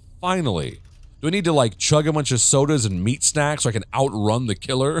happens. Finally. Do I need to, like, chug a bunch of sodas and meat snacks so I can outrun the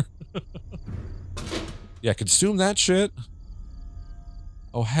killer? Yeah, consume that shit.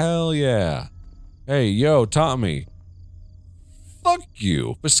 Oh, hell yeah. Hey, yo, Tommy. Fuck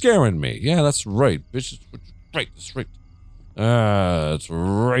you for scaring me. Yeah, that's right, bitch. Right, that's right. That's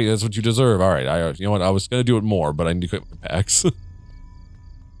right, that's what you deserve. Alright, you know what, I was gonna do it more, but I need to quit my packs.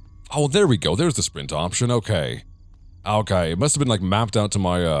 Oh, there we go, there's the sprint option, okay. Okay, it must have been, like, mapped out to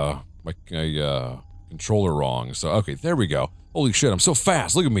my, controller wrong, so, okay, there we go. Holy shit, I'm so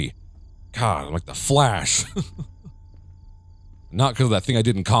fast, look at me. God, I'm like the Flash. Not because of that thing I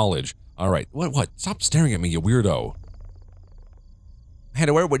did in college. Alright, what? Stop staring at me, you weirdo. I had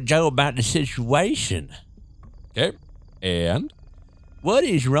a word with Joe about the situation. Okay, and? What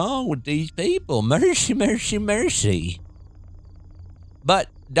is wrong with these people? Mercy, mercy, mercy. But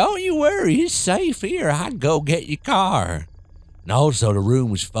don't you worry, it's safe here. I'd go get your car. And also, the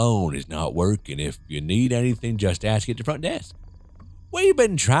room's phone is not working. If you need anything, just ask at the front desk. We've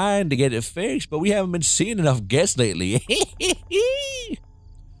been trying to get it fixed, but we haven't been seeing enough guests lately.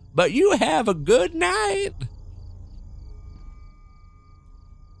 But you have a good night.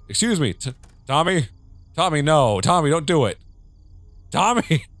 Excuse me, Tommy? Tommy, no. Tommy, don't do it. Tommy,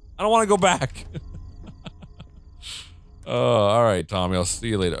 I don't want to go back. Alright, Tommy, I'll see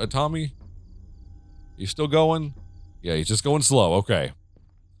you later. Tommy? You still going? Yeah, he's just going slow, okay.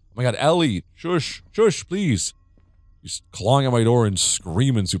 Oh my god, Ellie, shush, please. He's clawing at my door and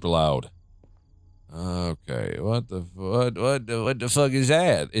screaming super loud. Okay, what the fuck is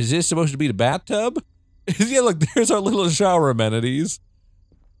that? Is this supposed to be the bathtub? Yeah, look, there's our little shower amenities.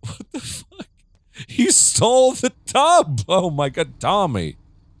 What the fuck? He stole the tub! Oh my god, Tommy.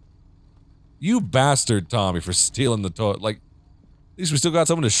 You bastard, Tommy, for stealing the toilet. Like, at least we still got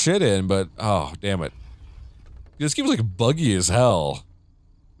something to shit in, but, oh, damn it. This game's like buggy as hell.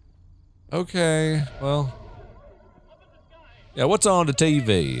 Okay, well. Yeah, what's on the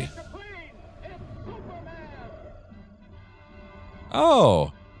TV?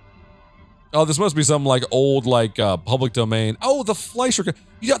 Oh. Oh, this must be some, like, old, like, public domain. Oh, the Fleischer.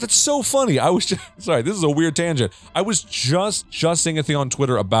 Yeah, that's so funny. I was just, sorry, this is a weird tangent. I was just seeing a thing on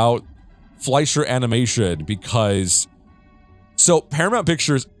Twitter about Fleischer Animation because, so, Paramount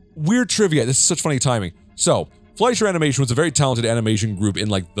Pictures, weird trivia, this is such funny timing. So, Fleischer Animation was a very talented animation group in,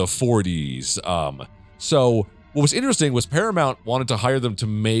 like, the 40s. So, what was interesting was Paramount wanted to hire them to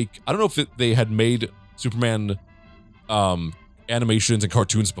make, I don't know if they had made Superman, animations and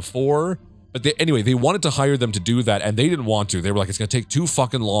cartoons before, but anyway, they wanted to hire them to do that, and they didn't want to. They were like, it's gonna take too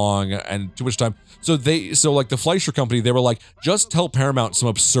fucking long and too much time. So like the Fleischer company, they were like, just tell Paramount some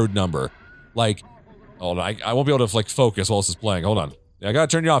absurd number. Like, hold on, I won't be able to like focus while this is playing. Hold on. I gotta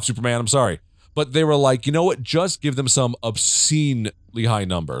turn you off, Superman, I'm sorry. But they were like, you know what, just give them some obscenely high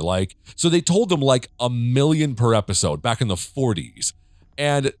number. Like, so they told them like $1 million per episode back in the 40s.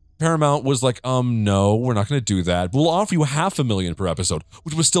 And Paramount was like, no, we're not gonna do that. We'll offer you $500,000 per episode,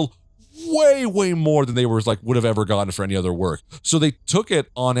 which was still way more than they were like would have ever gotten for any other work. So they took it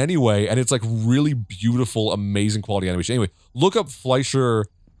on anyway, and it's like really beautiful, amazing quality animation. Anyway, look up Fleischer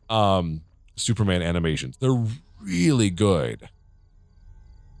Superman animations. They're really good.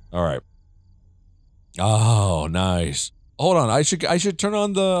 All right. Oh, nice. Hold on, I should turn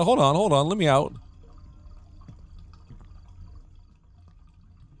on the hold on, let me out.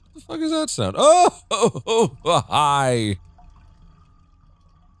 What the fuck is that sound? Oh, hi.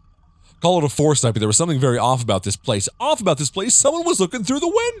 call it a foresight, but there was something very off about this place. Off about this place? Someone was looking through the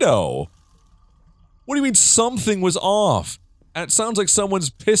window! What do you mean something was off? And it sounds like someone's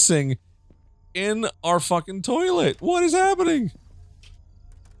pissing in our fucking toilet. What is happening?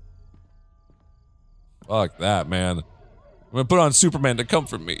 Fuck that, man. I'm gonna put on Superman to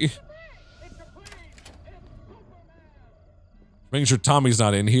comfort me. Making sure Tommy's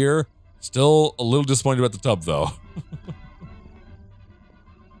not in here. Still a little disappointed about the tub, though.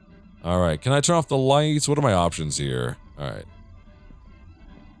 Alright, can I turn off the lights? What are my options here? Alright.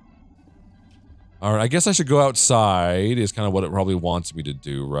 Alright, I guess I should go outside, is kind of what it probably wants me to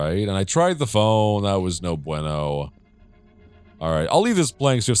do, right? And I tried the phone, that was no bueno. Alright, I'll leave this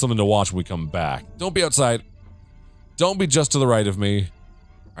playing so you have something to watch when we come back. Don't be outside. Don't be just to the right of me.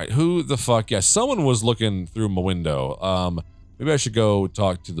 Alright, who the fuck? Yeah, someone was looking through my window. Maybe I should go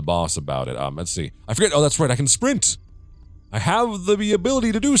talk to the boss about it. Let's see. I forget. Oh, that's right. I can sprint. I have the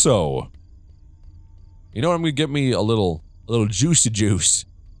ability to do so. You know what? I'm gonna get me a little juicy juice.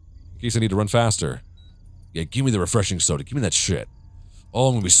 In case I need to run faster. Yeah, give me the refreshing soda. Give me that shit. Oh,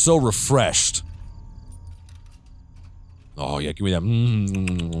 I'm gonna be so refreshed. Oh, yeah, give me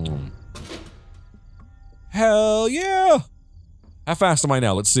that. Hell yeah! How fast am I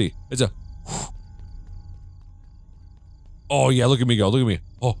now? Let's see. It's a... Oh, yeah, look at me go. Look at me.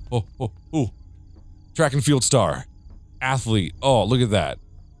 Oh. Track and field star. Athlete. Oh, look at that.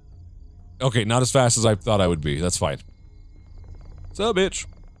 Okay, not as fast as I thought I would be. That's fine. What's up, bitch?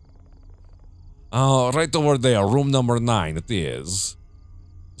 Right over there. Room number 9. It is.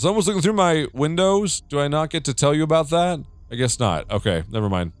 Someone's looking through my windows. Do I not get to tell you about that? I guess not. Okay, never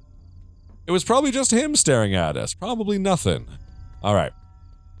mind. It was probably just him staring at us. Probably nothing. Alright.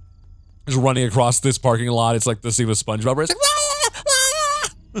 Just running across this parking lot. It's like the scene with SpongeBob where it's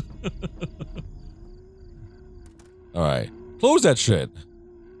like, Alright. Close that shit.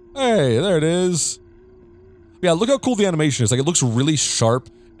 Hey, there it is. Yeah, look how cool the animation is. Like, it looks really sharp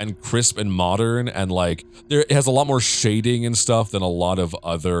and crisp and modern, and like, it has a lot more shading and stuff than a lot of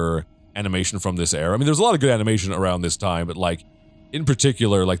other animation from this era. I mean, there's a lot of good animation around this time, but like, in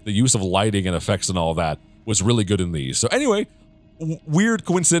particular, like, the use of lighting and effects and all that was really good in these. So anyway, weird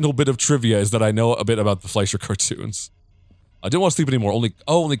coincidental bit of trivia is that I know a bit about the Fleischer cartoons. I didn't want to sleep anymore.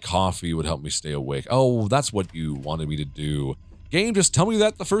 Only coffee would help me stay awake. Oh, that's what you wanted me to do. Game, just tell me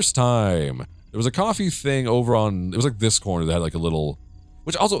that the first time. There was a coffee thing over on, it was like this corner that had like a little,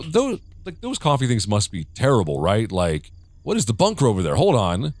 which also, those coffee things must be terrible, right? Like, what is the bunker over there? Hold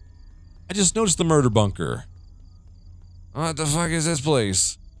on. I just noticed the murder bunker. What the fuck is this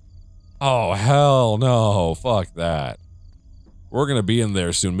place? Oh, hell no. Fuck that. We're gonna be in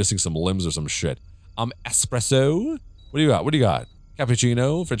there soon, missing some limbs or some shit. Espresso? What do you got? What do you got?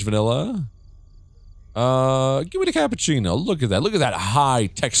 Cappuccino? French vanilla? Give me the cappuccino. Look at that. Look at that high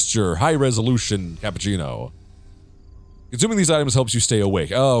texture, high resolution cappuccino. Consuming these items helps you stay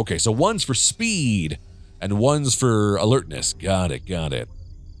awake. Oh, okay. So one's for speed and one's for alertness. Got it. Got it.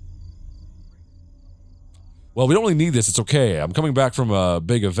 Well, we don't really need this. It's okay. I'm coming back from a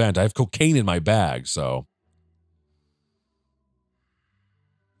big event. I have cocaine in my bag, so.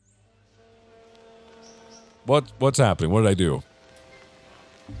 What's happening? What did I do?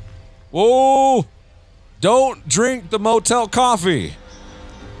 Whoa! Don't drink the motel coffee!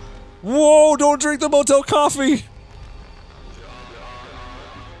 Whoa, don't drink the motel coffee!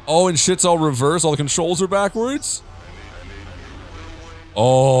 Oh, and shit's all reversed? All the controls are backwards?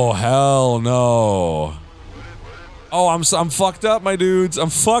 Oh, hell no. Oh, I'm fucked up, my dudes. I'm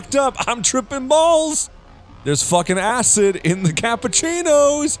fucked up. I'm tripping balls. There's fucking acid in the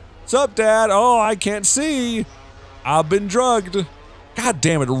cappuccinos. What's up, Dad? Oh, I can't see. I've been drugged. God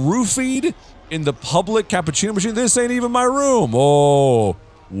damn it. Roofied in the public cappuccino machine? This ain't even my room. Oh.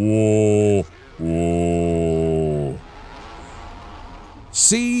 Whoa. Whoa.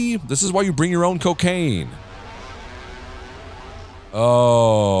 See? This is why you bring your own cocaine.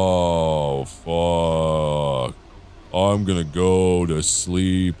 Oh, fuck. I'm gonna go to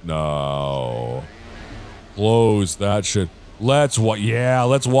sleep now. Close that shit. Let's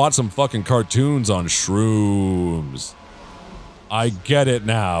watch some fucking cartoons on shrooms. I get it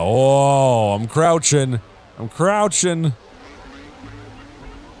now. Oh, I'm crouching. I'm crouching.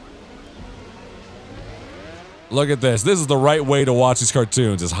 Look at this. This is the right way to watch these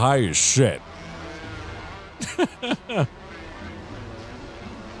cartoons. It's high as shit.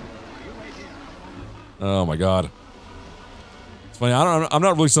 Oh my god. It's funny, I'm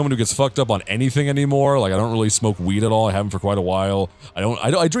not really someone who gets fucked up on anything anymore. Like, I don't really smoke weed at all. I haven't for quite a while.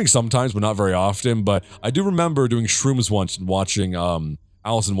 I drink sometimes, but not very often. But I do remember doing shrooms once and watching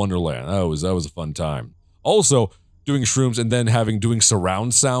Alice in Wonderland. That was a fun time. Also, doing shrooms and then doing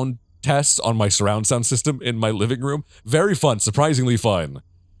surround sound tests on my surround sound system in my living room. Very fun, surprisingly fun.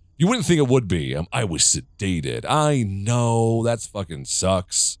 You wouldn't think it would be. I was sedated. I know, that's fucking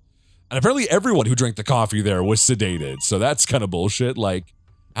sucks. And apparently everyone who drank the coffee there was sedated, so that's kind of bullshit. Like,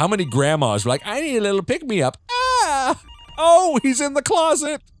 how many grandmas were like, I need a little pick-me-up. Ah! Oh, he's in the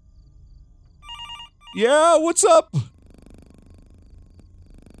closet! Yeah, what's up?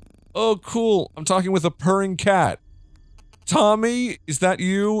 Oh, cool. I'm talking with a purring cat. Tommy, is that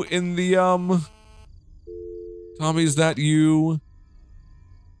you in the, Tommy, is that you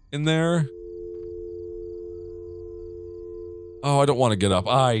in there? Oh, I don't want to get up.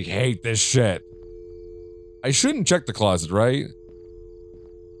 I hate this shit. I shouldn't check the closet, right?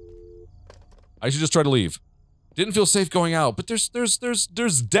 I should just try to leave. Didn't feel safe going out, but there's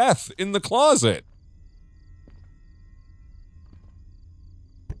death in the closet.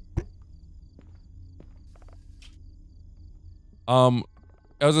 I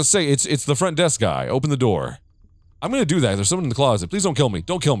was gonna say, it's the front desk guy. Open the door. I'm gonna do that. There's someone in the closet. Please don't kill me.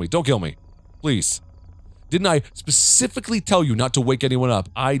 Don't kill me. Don't kill me. Please. Didn't I specifically tell you not to wake anyone up?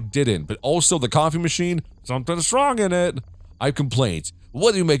 I didn't. But also the coffee machine, something's wrong in it. I have complaints.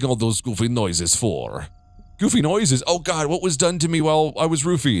 What are you making all those goofy noises for? Goofy noises? Oh god, what was done to me while I was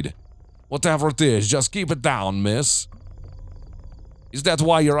roofied? Whatever it is, just keep it down, miss. Is that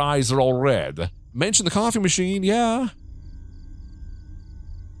why your eyes are all red? Mention the coffee machine, yeah.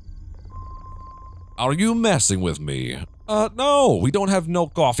 Are you messing with me? No, we don't have no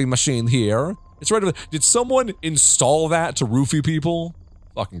coffee machine here. It's right over there. Did someone install that to roofie people?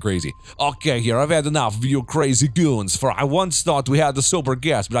 Fucking crazy. Okay, here, I've had enough of you crazy goons, for I once thought we had the sober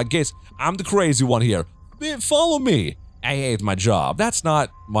guest, but I guess I'm the crazy one here. Follow me. I hate my job. That's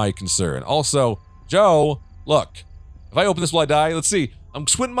not my concern. Also, Joe, look. If I open this, will I die? Let's see. I'm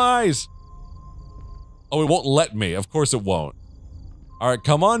squinting my eyes. Oh, it won't let me. Of course it won't. Alright,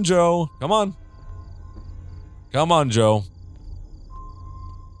 come on, Joe. Come on. Come on, Joe.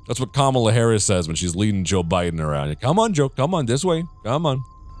 That's what Kamala Harris says when she's leading Joe Biden around. Come on, Joe. Come on, this way. Come on.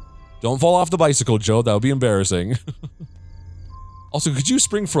 Don't fall off the bicycle, Joe. That would be embarrassing. Also, could you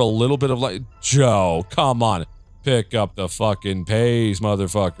spring for a little bit of light? Joe, come on. Pick up the fucking pace,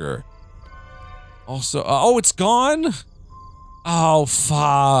 motherfucker. Also, oh, it's gone? Oh,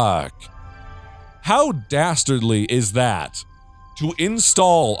 fuck. How dastardly is that? To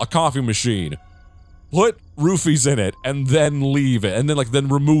install a coffee machine, put roofies in it, and then leave it, and then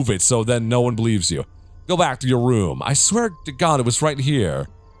remove it so then no one believes you. Go back to your room. I swear to God it was right here.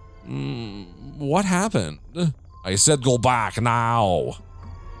 What happened? I said go back now.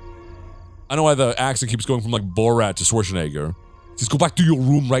 I know why the accent keeps going from like Borat to Schwarzenegger. Just go back to your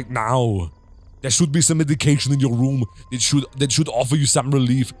room right now. There should be some medication in your room that should offer you some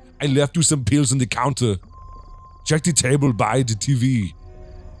relief. I left you some pills on the counter. Check the table by the TV.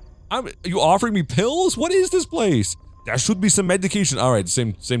 Are you offering me pills? What is this place? There should be some medication. All right,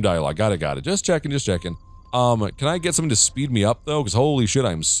 same dialogue. Got it. Just checking. Can I get someone to speed me up though? Because holy shit,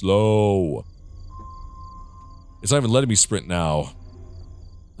 I'm slow. It's not even letting me sprint now.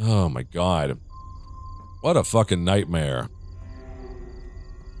 Oh my god. What a fucking nightmare.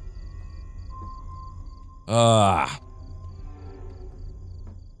 This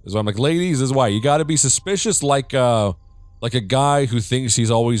is why I'm like, ladies, this is why you gotta be suspicious like a guy who thinks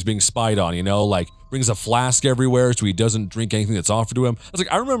he's always being spied on, you know, like brings a flask everywhere so he doesn't drink anything that's offered to him. I was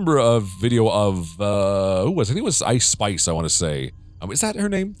like, I remember a video of, who was it? I think it was Ice Spice, I want to say. Is that her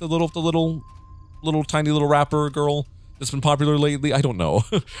name? The little tiny little rapper girl that's been popular lately? I don't know.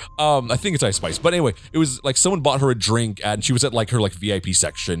 I think it's Ice Spice. But anyway, it was like someone bought her a drink and she was at like her like VIP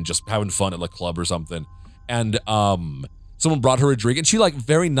section, just having fun at like club or something. And, someone brought her a drink and she like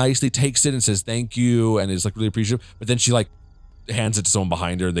very nicely takes it and says thank you and is like really appreciative, but then she like hands it to someone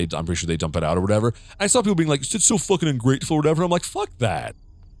behind her and I'm pretty sure they dump it out or whatever. And I saw people being like, it's so fucking ungrateful or whatever. I'm like, fuck that.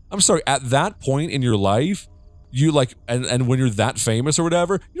 I'm sorry, at that point in your life, you like, and when you're that famous or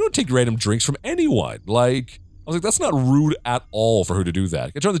whatever, you don't take random drinks from anyone. Like, I was like, that's not rude at all for her to do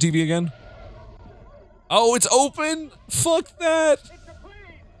that. Can I turn on the TV again? Oh, it's open? Fuck that.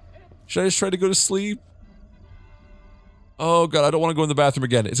 Should I just try to go to sleep? Oh god, I don't want to go in the bathroom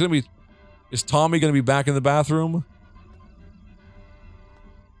again. Is Tommy gonna be back in the bathroom?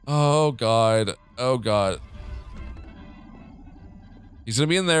 Oh god. Oh god. He's gonna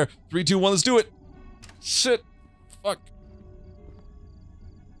be in there. 3, 2, 1, let's do it! Shit. Fuck.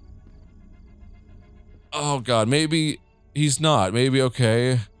 Oh god, maybe he's not. Maybe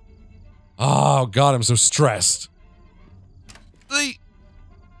okay. Oh god, I'm so stressed.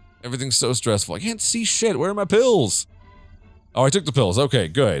 Everything's so stressful. I can't see shit. Where are my pills? Oh, I took the pills. Okay,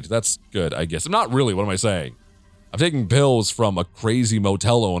 good. That's good, I guess. I'm not really. What am I saying? I'm taking pills from a crazy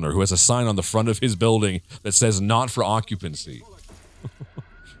motel owner who has a sign on the front of his building that says not for occupancy.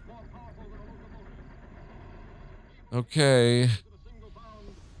 Okay.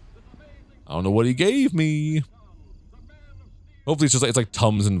 I don't know what he gave me. Hopefully it's just like, it's like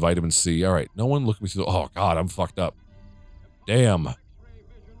Tums and vitamin C. All right, no one look me through the, oh God, I'm fucked up. Damn.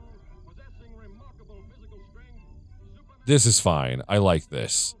 This is fine. I like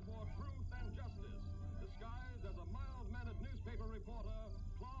this.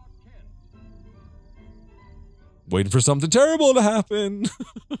 Waiting for something terrible to happen.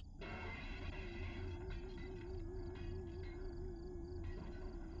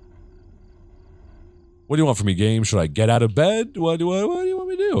 What do you want from me, game? Should I get out of bed? What do you want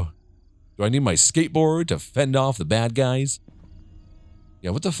me to do? Do I need my skateboard to fend off the bad guys?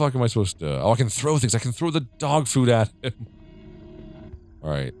 Yeah, what the fuck am I supposed to... Oh, I can throw things. I can throw the dog food at him.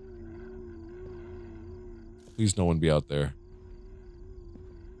 Alright. Please no one be out there.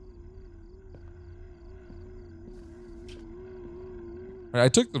 Alright, I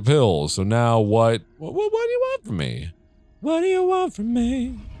took the pills, so now what do you want from me? What do you want from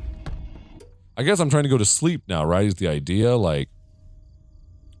me? I guess I'm trying to go to sleep now, right? Is the idea, like...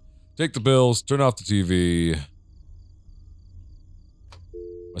 Take the pills, turn off the TV.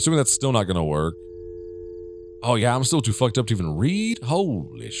 Assuming that's still not gonna work. Oh yeah, I'm still too fucked up to even read?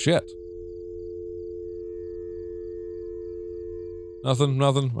 Holy shit. Nothing?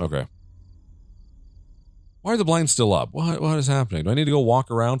 Okay. Why are the blinds still up? What is happening? Do I need to go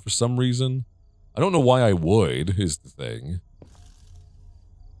walk around for some reason? I don't know why I would, is the thing.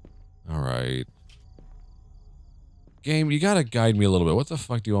 Alright. Game, you gotta guide me a little bit. What the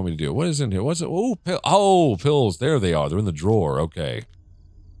fuck do you want me to do? What is in here? What's it? Oh, pills. There they are. They're in the drawer. Okay.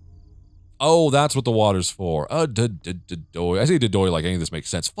 Oh, that's what the water's for. Doy. I say doy like any of this makes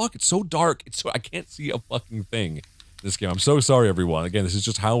sense. Fuck, it's so dark. It's so I can't see a fucking thing in this game. I'm so sorry, everyone. Again, this is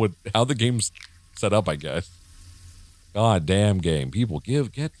just how the game's set up, I guess. God damn game. People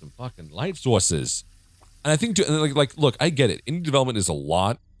get some fucking light sources. And I think, like, look, I get it. Indie development is a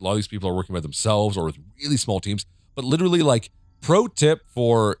lot. A lot of these people are working by themselves or with really small teams. But literally, like, pro tip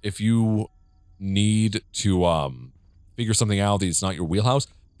for if you need to figure something out that it's not your wheelhouse,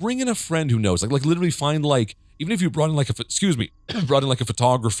 bring in a friend who knows. Like literally find, like, even if you brought in like brought in like a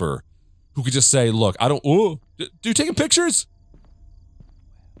photographer who could just say, look, I don't, do you taking pictures?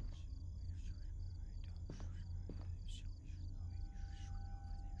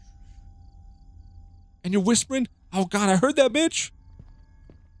 And you're whispering? Oh God, I heard that, bitch.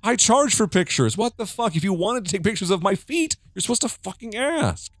 I charge for pictures. What the fuck? If you wanted to take pictures of my feet, you're supposed to fucking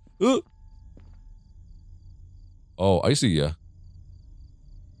ask. Oh, I see ya.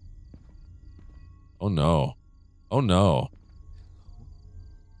 Oh no. Oh no.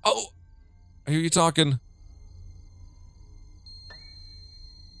 Oh! I hear you talking.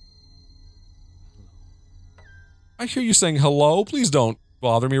 I hear you saying hello. Please don't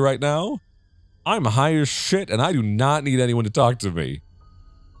bother me right now. I'm high as shit and I do not need anyone to talk to me.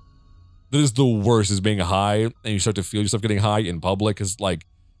 That is the worst, is being high and you start to feel yourself getting high in public, is like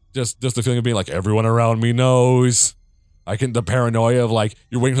just the feeling of being like everyone around me knows. The paranoia of like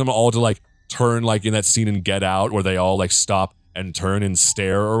you're waiting for them all to like turn, like in that scene in Get Out where they all like stop and turn and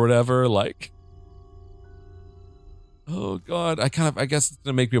stare or whatever, like. Oh God, I guess it's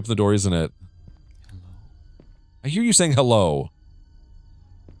gonna make me open the door, isn't it? Hello. I hear you saying hello.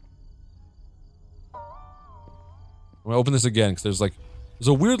 I'm gonna open this again because there's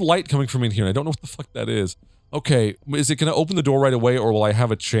a weird light coming from in here and I don't know what the fuck that is. Okay, is it gonna open the door right away or will I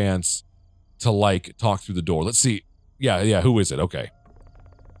have a chance to like talk through the door? Let's see. Yeah, who is it? Okay.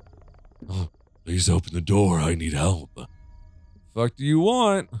 Oh, please open the door, I need help. Fuck do you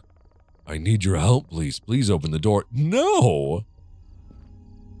want? I need your help, please. Please open the door. No!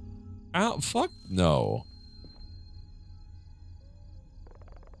 Ow, fuck no.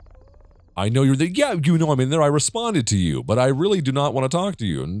 I know you're yeah, you know I'm in there, I responded to you, but I really do not want to talk to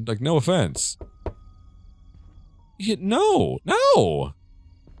you, and like, no offense. No!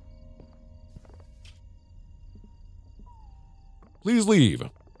 Please leave.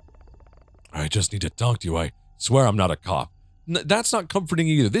 I just need to talk to you, I swear I'm not a cop. That's not comforting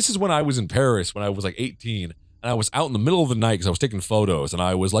either. This is when I was in Paris, when I was like 18, and I was out in the middle of the night because I was taking photos, and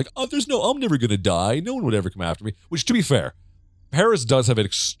I was like, oh, I'm never gonna die, no one would ever come after me, which to be fair, Paris does have an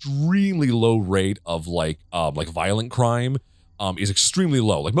extremely low rate of like violent crime, is extremely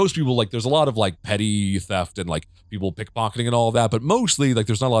low. Like most people, like there's a lot of like petty theft and like people pickpocketing and all of that, but mostly like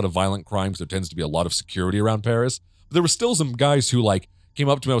there's not a lot of violent crimes. There tends to be a lot of security around Paris. But there were still some guys who like came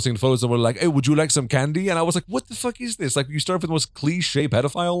up to me, I was taking photos and were like, hey, would you like some candy? And I was like, what the fuck is this? Like you start with the most cliche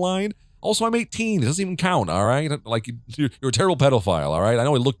pedophile line. Also, I'm 18. It doesn't even count, all right? Like, you're a terrible pedophile, all right? I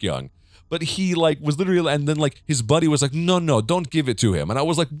know I look young. But he, like, was literally, and then, like, his buddy was like, no, don't give it to him. And I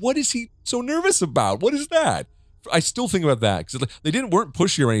was like, what is he so nervous about? What is that? I still think about that, because they weren't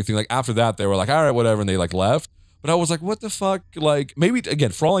pushy or anything. Like, after that, they were like, all right, whatever, and they, like, left. But I was like, what the fuck? Like, maybe,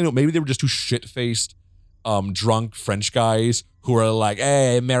 again, for all I know, maybe they were just two shit-faced, drunk French guys who are like,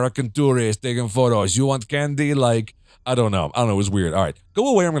 hey, American tourists taking photos. You want candy? Like, I don't know. It was weird. All right, go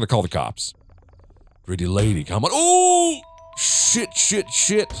away. I'm going to call the cops. Pretty lady, come on. Oh, shit.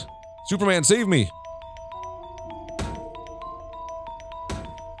 Superman, save me.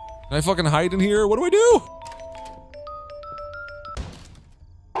 Can I fucking hide in here? What do I do?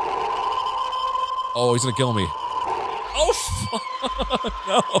 Oh, he's gonna kill me. Oh, fuck.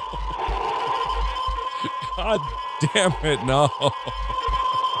 No. God damn it, no.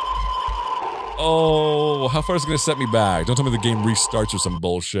 Oh, how far is it gonna set me back? Don't tell me the game restarts or some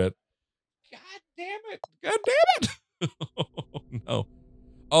bullshit. God damn it. Oh, no.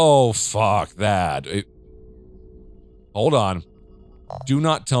 Oh, fuck that. Hold on. Do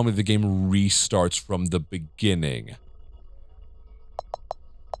not tell me the game restarts from the beginning.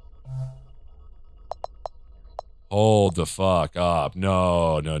 Hold the fuck up.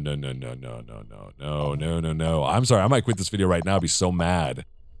 No. I'm sorry, I might quit this video right now. I'd be so mad.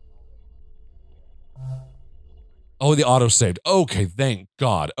 Oh, the auto-saved. Okay, thank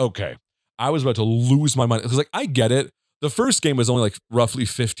God. Okay. I was about to lose my mind. Because, like, I get it. The first game was only, like, roughly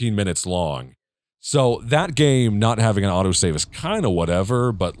 15 minutes long. So, that game not having an autosave is kind of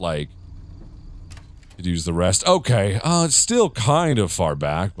whatever, but, like, could use the rest. Okay, it's still kind of far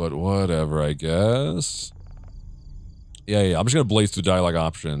back, but whatever, I guess. Yeah, I'm just gonna blaze through dialogue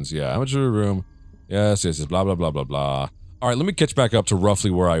options. Yeah, amateur room. Yes, blah, blah, blah, blah, blah. Alright, let me catch back up to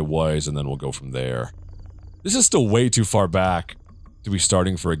roughly where I was, and then we'll go from there. This is still way too far back to be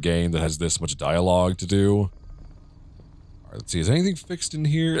starting for a game that has this much dialogue to do. Alright, let's see, is anything fixed in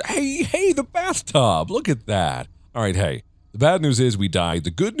here? Hey, the bathtub! Look at that! Alright, hey, the bad news is we died.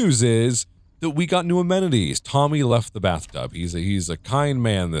 The good news is that we got new amenities. Tommy left the bathtub. He's a kind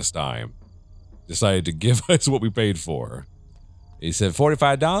man this time. Decided to give us what we paid for. He said,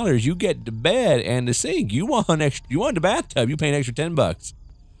 $45, you get the bed and the sink. You want the bathtub, you pay an extra $10.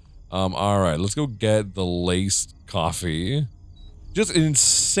 Alright, let's go get the laced coffee. Just an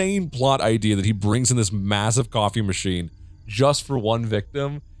insane plot idea that he brings in this massive coffee machine just for one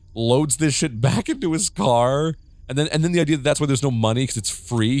victim, loads this shit back into his car, and then the idea that that's why there's no money because it's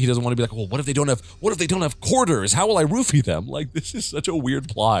free. He doesn't want to be like, well, what if they don't have quarters? How will I roofie them? Like, this is such a weird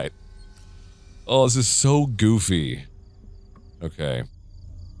plot. Oh, this is so goofy. Okay.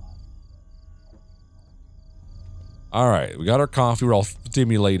 Alright, we got our coffee. We're all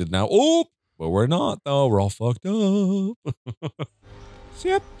stimulated now. Oh! But we're not, though. We're all fucked up.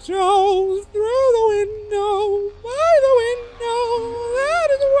 Tiptoe through the window, by the window, that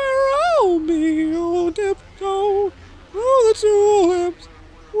is where I'll be. Oh, tiptoe through the tulips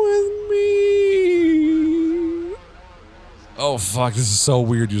with me. Oh, fuck. This is so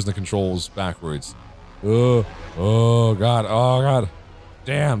weird using the controls backwards. Oh, God. Oh, God.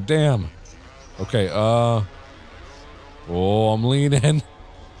 Damn. Okay, oh, I'm leaning.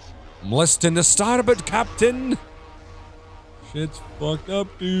 I'm listening to starboard, Captain. Shit's fucked up,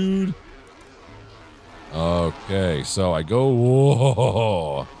 dude. Okay, so I go,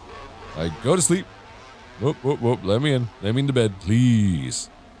 whoa. I go to sleep. Whoop. Let me in. Let me into bed, please.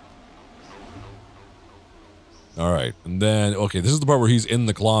 Alright, and then, okay, this is the part where he's in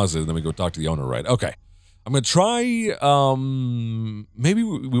the closet, and then we go talk to the owner, right? Okay. I'm gonna try, maybe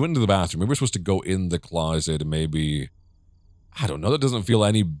we went into the bathroom. Maybe we're supposed to go in the closet, and maybe, I don't know, that doesn't feel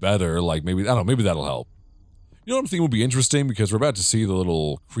any better. Like, maybe, I don't know, maybe that'll help. You know what I'm thinking would be interesting? Because we're about to see the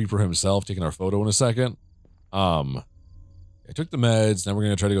little creeper himself taking our photo in a second. I took the meds, now we're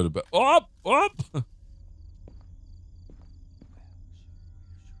gonna try to go to bed. Up!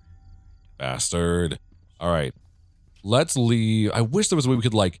 Bastard. Alright. Let's leave. I wish there was a way we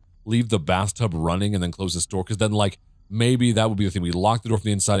could, like, leave the bathtub running and then close this door, because then, like, maybe that would be the thing. We lock the door from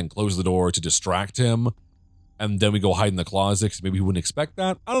the inside and close the door to distract him, and then we go hide in the closet, because maybe he wouldn't expect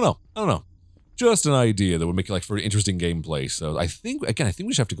that. I don't know. Just an idea that would make it, like, for interesting gameplay. So I think we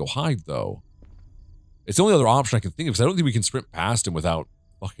just have to go hide, though. It's the only other option I can think of, because I don't think we can sprint past him without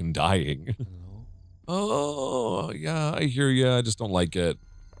fucking dying. Oh, yeah, I hear ya. I just don't like it.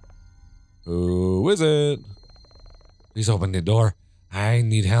 Who is it? Please open the door. I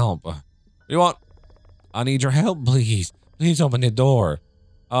need help. What do you want? I need your help, please. Please open the door.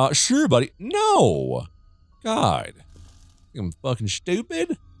 Sure, buddy. No! God. I'm fucking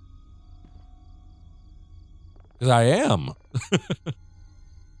stupid? Because I am.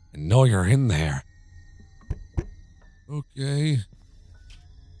 I know you're in there. Okay.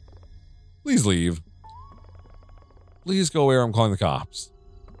 Please leave. Please go where I'm calling the cops.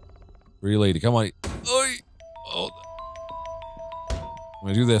 Pretty lady, come on. Oy. Oh. I'm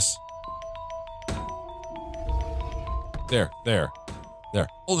gonna do this. There.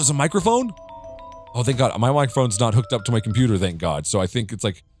 Oh, there's a microphone? Oh, thank God. My microphone's not hooked up to my computer, thank God. So I think it's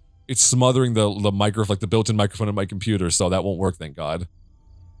like, it's smothering the microphone, like the built-in microphone in my computer, so that won't work, thank God.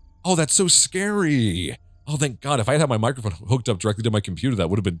 Oh, that's so scary. Oh, thank God. If I had my microphone hooked up directly to my computer, that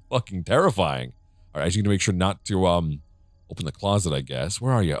would have been fucking terrifying. All right, I just need to make sure not to, open the closet, I guess.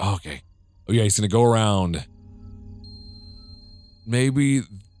 Where are you? Oh, okay. Oh, yeah, he's gonna go around. Maybe,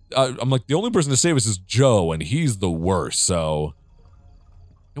 I'm like, the only person to save us is Joe, and he's the worst, so.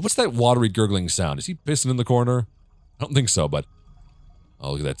 And what's that watery gurgling sound? Is he pissing in the corner? I don't think so, but.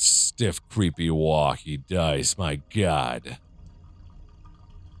 Oh, look at that stiff, creepy walk he does. My God.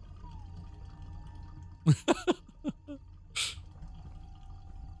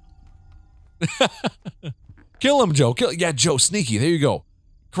 Kill him, Joe. Kill. Yeah, Joe, sneaky. There you go.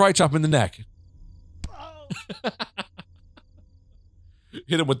 Cry chop in the neck.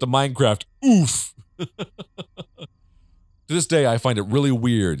 Hit him with the Minecraft. Oof. To this day, I find it really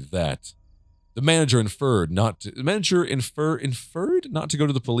weird that the manager inferred not to. The manager inferred not to go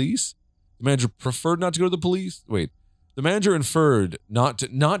to the police. The manager preferred not to go to the police. Wait. The manager inferred not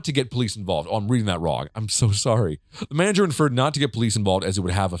to get police involved. Oh, I'm reading that wrong. I'm so sorry. The manager inferred not to get police involved as it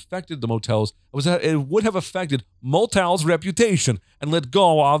would have affected the motels. It would have affected motel's reputation and let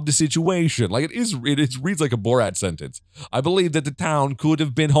go of the situation. Like it reads like a Borat sentence. I believe that the town could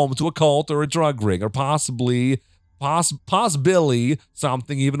have been home to a cult or a drug ring or possibly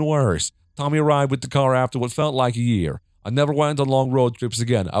something even worse. Tommy arrived with the car after what felt like a year. I never went on long road trips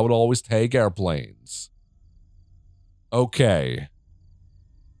again. I would always take airplanes. Okay.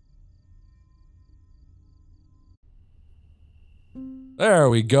 There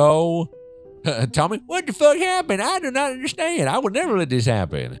we go. Tommy, what the fuck happened? I do not understand. I would never let this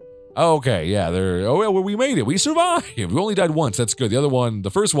happen. Okay, yeah, oh, yeah, well, we made it. We survived. We only died once. That's good.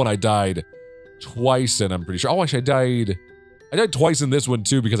 The first one I died twice, and I'm pretty sure. Oh, actually, I died twice in this one,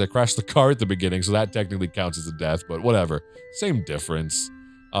 too, because I crashed the car at the beginning, so that technically counts as a death, but whatever. Same difference.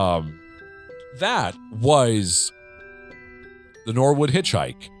 That was the Norwood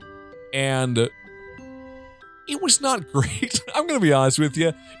Hitchhike, and it was not great. I'm gonna be honest with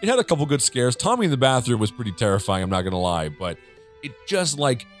you. It had a couple good scares. Tommy in the bathroom was pretty terrifying, I'm not gonna lie, but it just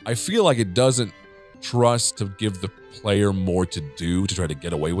like, I feel like it doesn't trust to give the player more to do to try to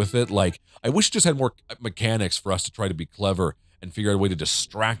get away with it. Like, I wish it just had more mechanics for us to try to be clever and figure out a way to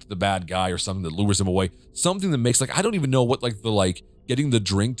distract the bad guy or something that lures him away. Something that makes, like, I don't even know what, like, getting the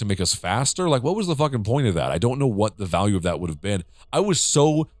drink to make us faster. Like, what was the fucking point of that? I don't know what the value of that would have been. I was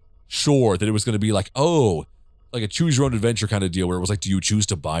so sure that it was going to be like, oh, like a choose your own adventure kind of deal where it was like, do you choose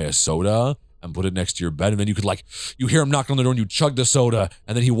to buy a soda and put it next to your bed? And then you could like, you hear him knocking on the door and you chug the soda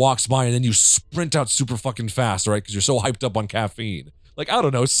and then he walks by and then you sprint out super fucking fast, right? Because you're so hyped up on caffeine. Like, I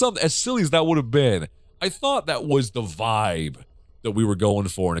don't know, something as silly as that would have been. I thought that was the vibe that we were going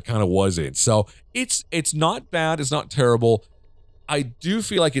for, and it kind of wasn't. So it's not bad, it's not terrible. I do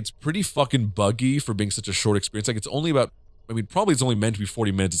feel like it's pretty fucking buggy for being such a short experience. Like, it's only about, I mean, probably it's only meant to be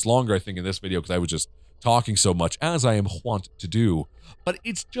 40 minutes. It's longer, I think, in this video because I was just talking so much, as I am wont to do. But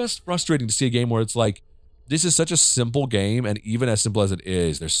it's just frustrating to see a game where it's like, this is such a simple game, and even as simple as it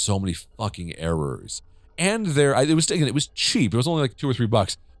is, there's so many fucking errors. And it was cheap. It was only like $2 or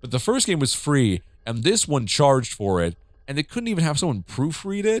 $3, but the first game was free, and this one charged for it, and they couldn't even have someone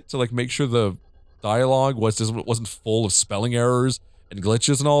proofread it to like make sure the dialogue wasn't full of spelling errors and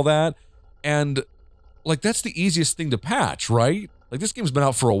glitches and all that. And like, that's the easiest thing to patch, right? Like, this game's been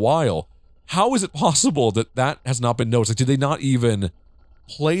out for a while. How is it possible that that has not been noticed? Like, did they not even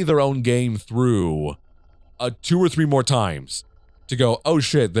play their own game through 2 or 3 more times to go, oh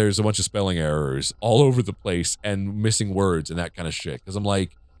shit, there's a bunch of spelling errors all over the place and missing words and that kind of shit? Because I'm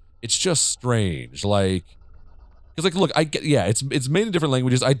like, it's just strange. Like, because like, look, I get, yeah, it's made in different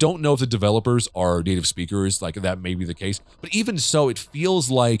languages. I don't know if the developers are native speakers. Like, that may be the case. But even so, it feels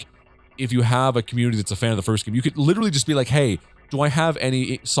like if you have a community that's a fan of the first game, you could literally just be like, hey, do I have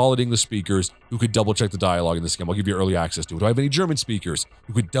any solid English speakers who could double check the dialogue in this game? I'll give you early access to it. Do I have any German speakers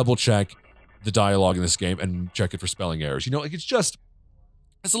who could double check the dialogue in this game and check it for spelling errors? You know, like,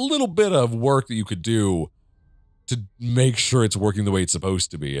 it's a little bit of work that you could do to make sure it's working the way it's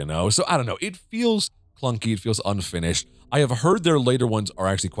supposed to be, you know? So I don't know. It feels clunky. It feels unfinished. I have heard their later ones are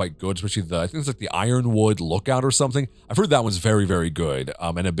actually quite good, especially I think it's like the Ironwood Lookout or something. I've heard that one's very, very good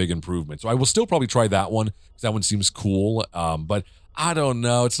and a big improvement. So I will still probably try that one because that one seems cool. But I don't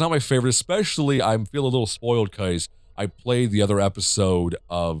know. It's not my favorite, especially I feel a little spoiled because I played the other episode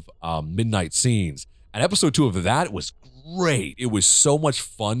of Midnight Scenes. And episode 2 of that was great. It was so much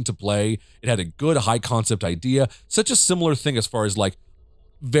fun to play. It had a good high concept idea. Such a similar thing as far as like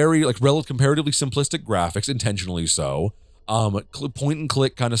very like comparatively simplistic graphics, intentionally so. Point and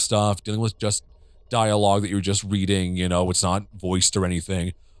click kind of stuff, dealing with just dialogue that you're just reading, you know, it's not voiced or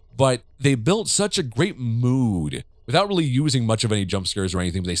anything. But they built such a great mood without really using much of any jump scares or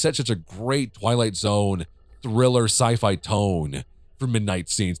anything. But they set such a great Twilight Zone thriller sci-fi tone for Midnight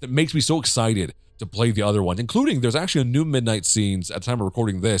Scenes that makes me so excited to play the other one, including there's actually a new Midnight Scenes at the time of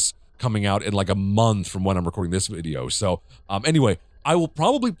recording this coming out in like a month from when I'm recording this video. So anyway, I will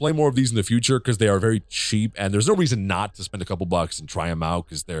probably play more of these in the future because they are very cheap and there's no reason not to spend a couple bucks and try them out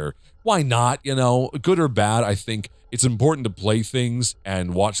because why not, you know, good or bad. I think it's important to play things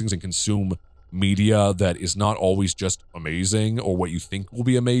and watch things and consume media that is not always just amazing or what you think will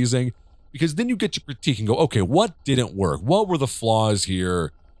be amazing, because then you get to critique and go, okay, what didn't work? What were the flaws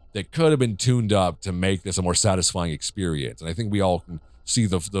here that could have been tuned up to make this a more satisfying experience? And I think we all can see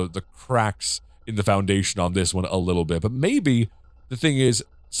the cracks in the foundation on this one a little bit. But maybe the thing is,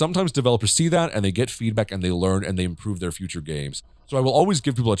 sometimes developers see that and they get feedback and they learn and they improve their future games. So I will always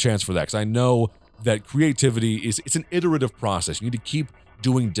give people a chance for that because I know that creativity it's an iterative process. You need to keep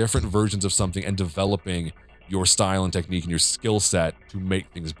doing different versions of something and developing your style and technique and your skill set to make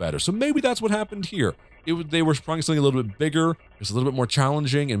things better. So maybe that's what happened here. They were trying something a little bit bigger, it's a little bit more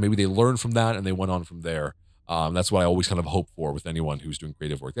challenging, and maybe they learned from that and they went on from there. That's what I always kind of hope for with anyone who's doing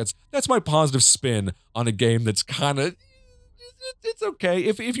creative work. That's my positive spin on a game that's kind of, it's okay.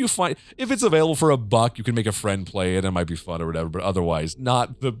 If it's available for $1, you can make a friend play it. It might be fun or whatever, but otherwise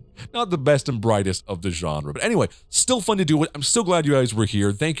not the best and brightest of the genre. But anyway, still fun to do it. I'm so glad you guys were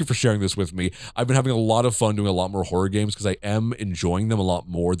here. Thank you for sharing this with me. I've been having a lot of fun doing a lot more horror games because I am enjoying them a lot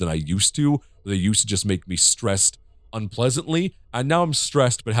more than I used to. They used to just make me stressed unpleasantly, and now I'm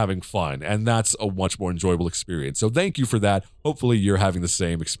stressed but having fun, and that's a much more enjoyable experience. So thank you for that. Hopefully you're having the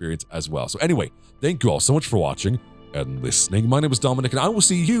same experience as well. So anyway, thank you all so much for watching and listening. My name is Dominic, and I will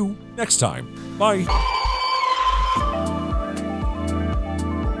see you next time. Bye.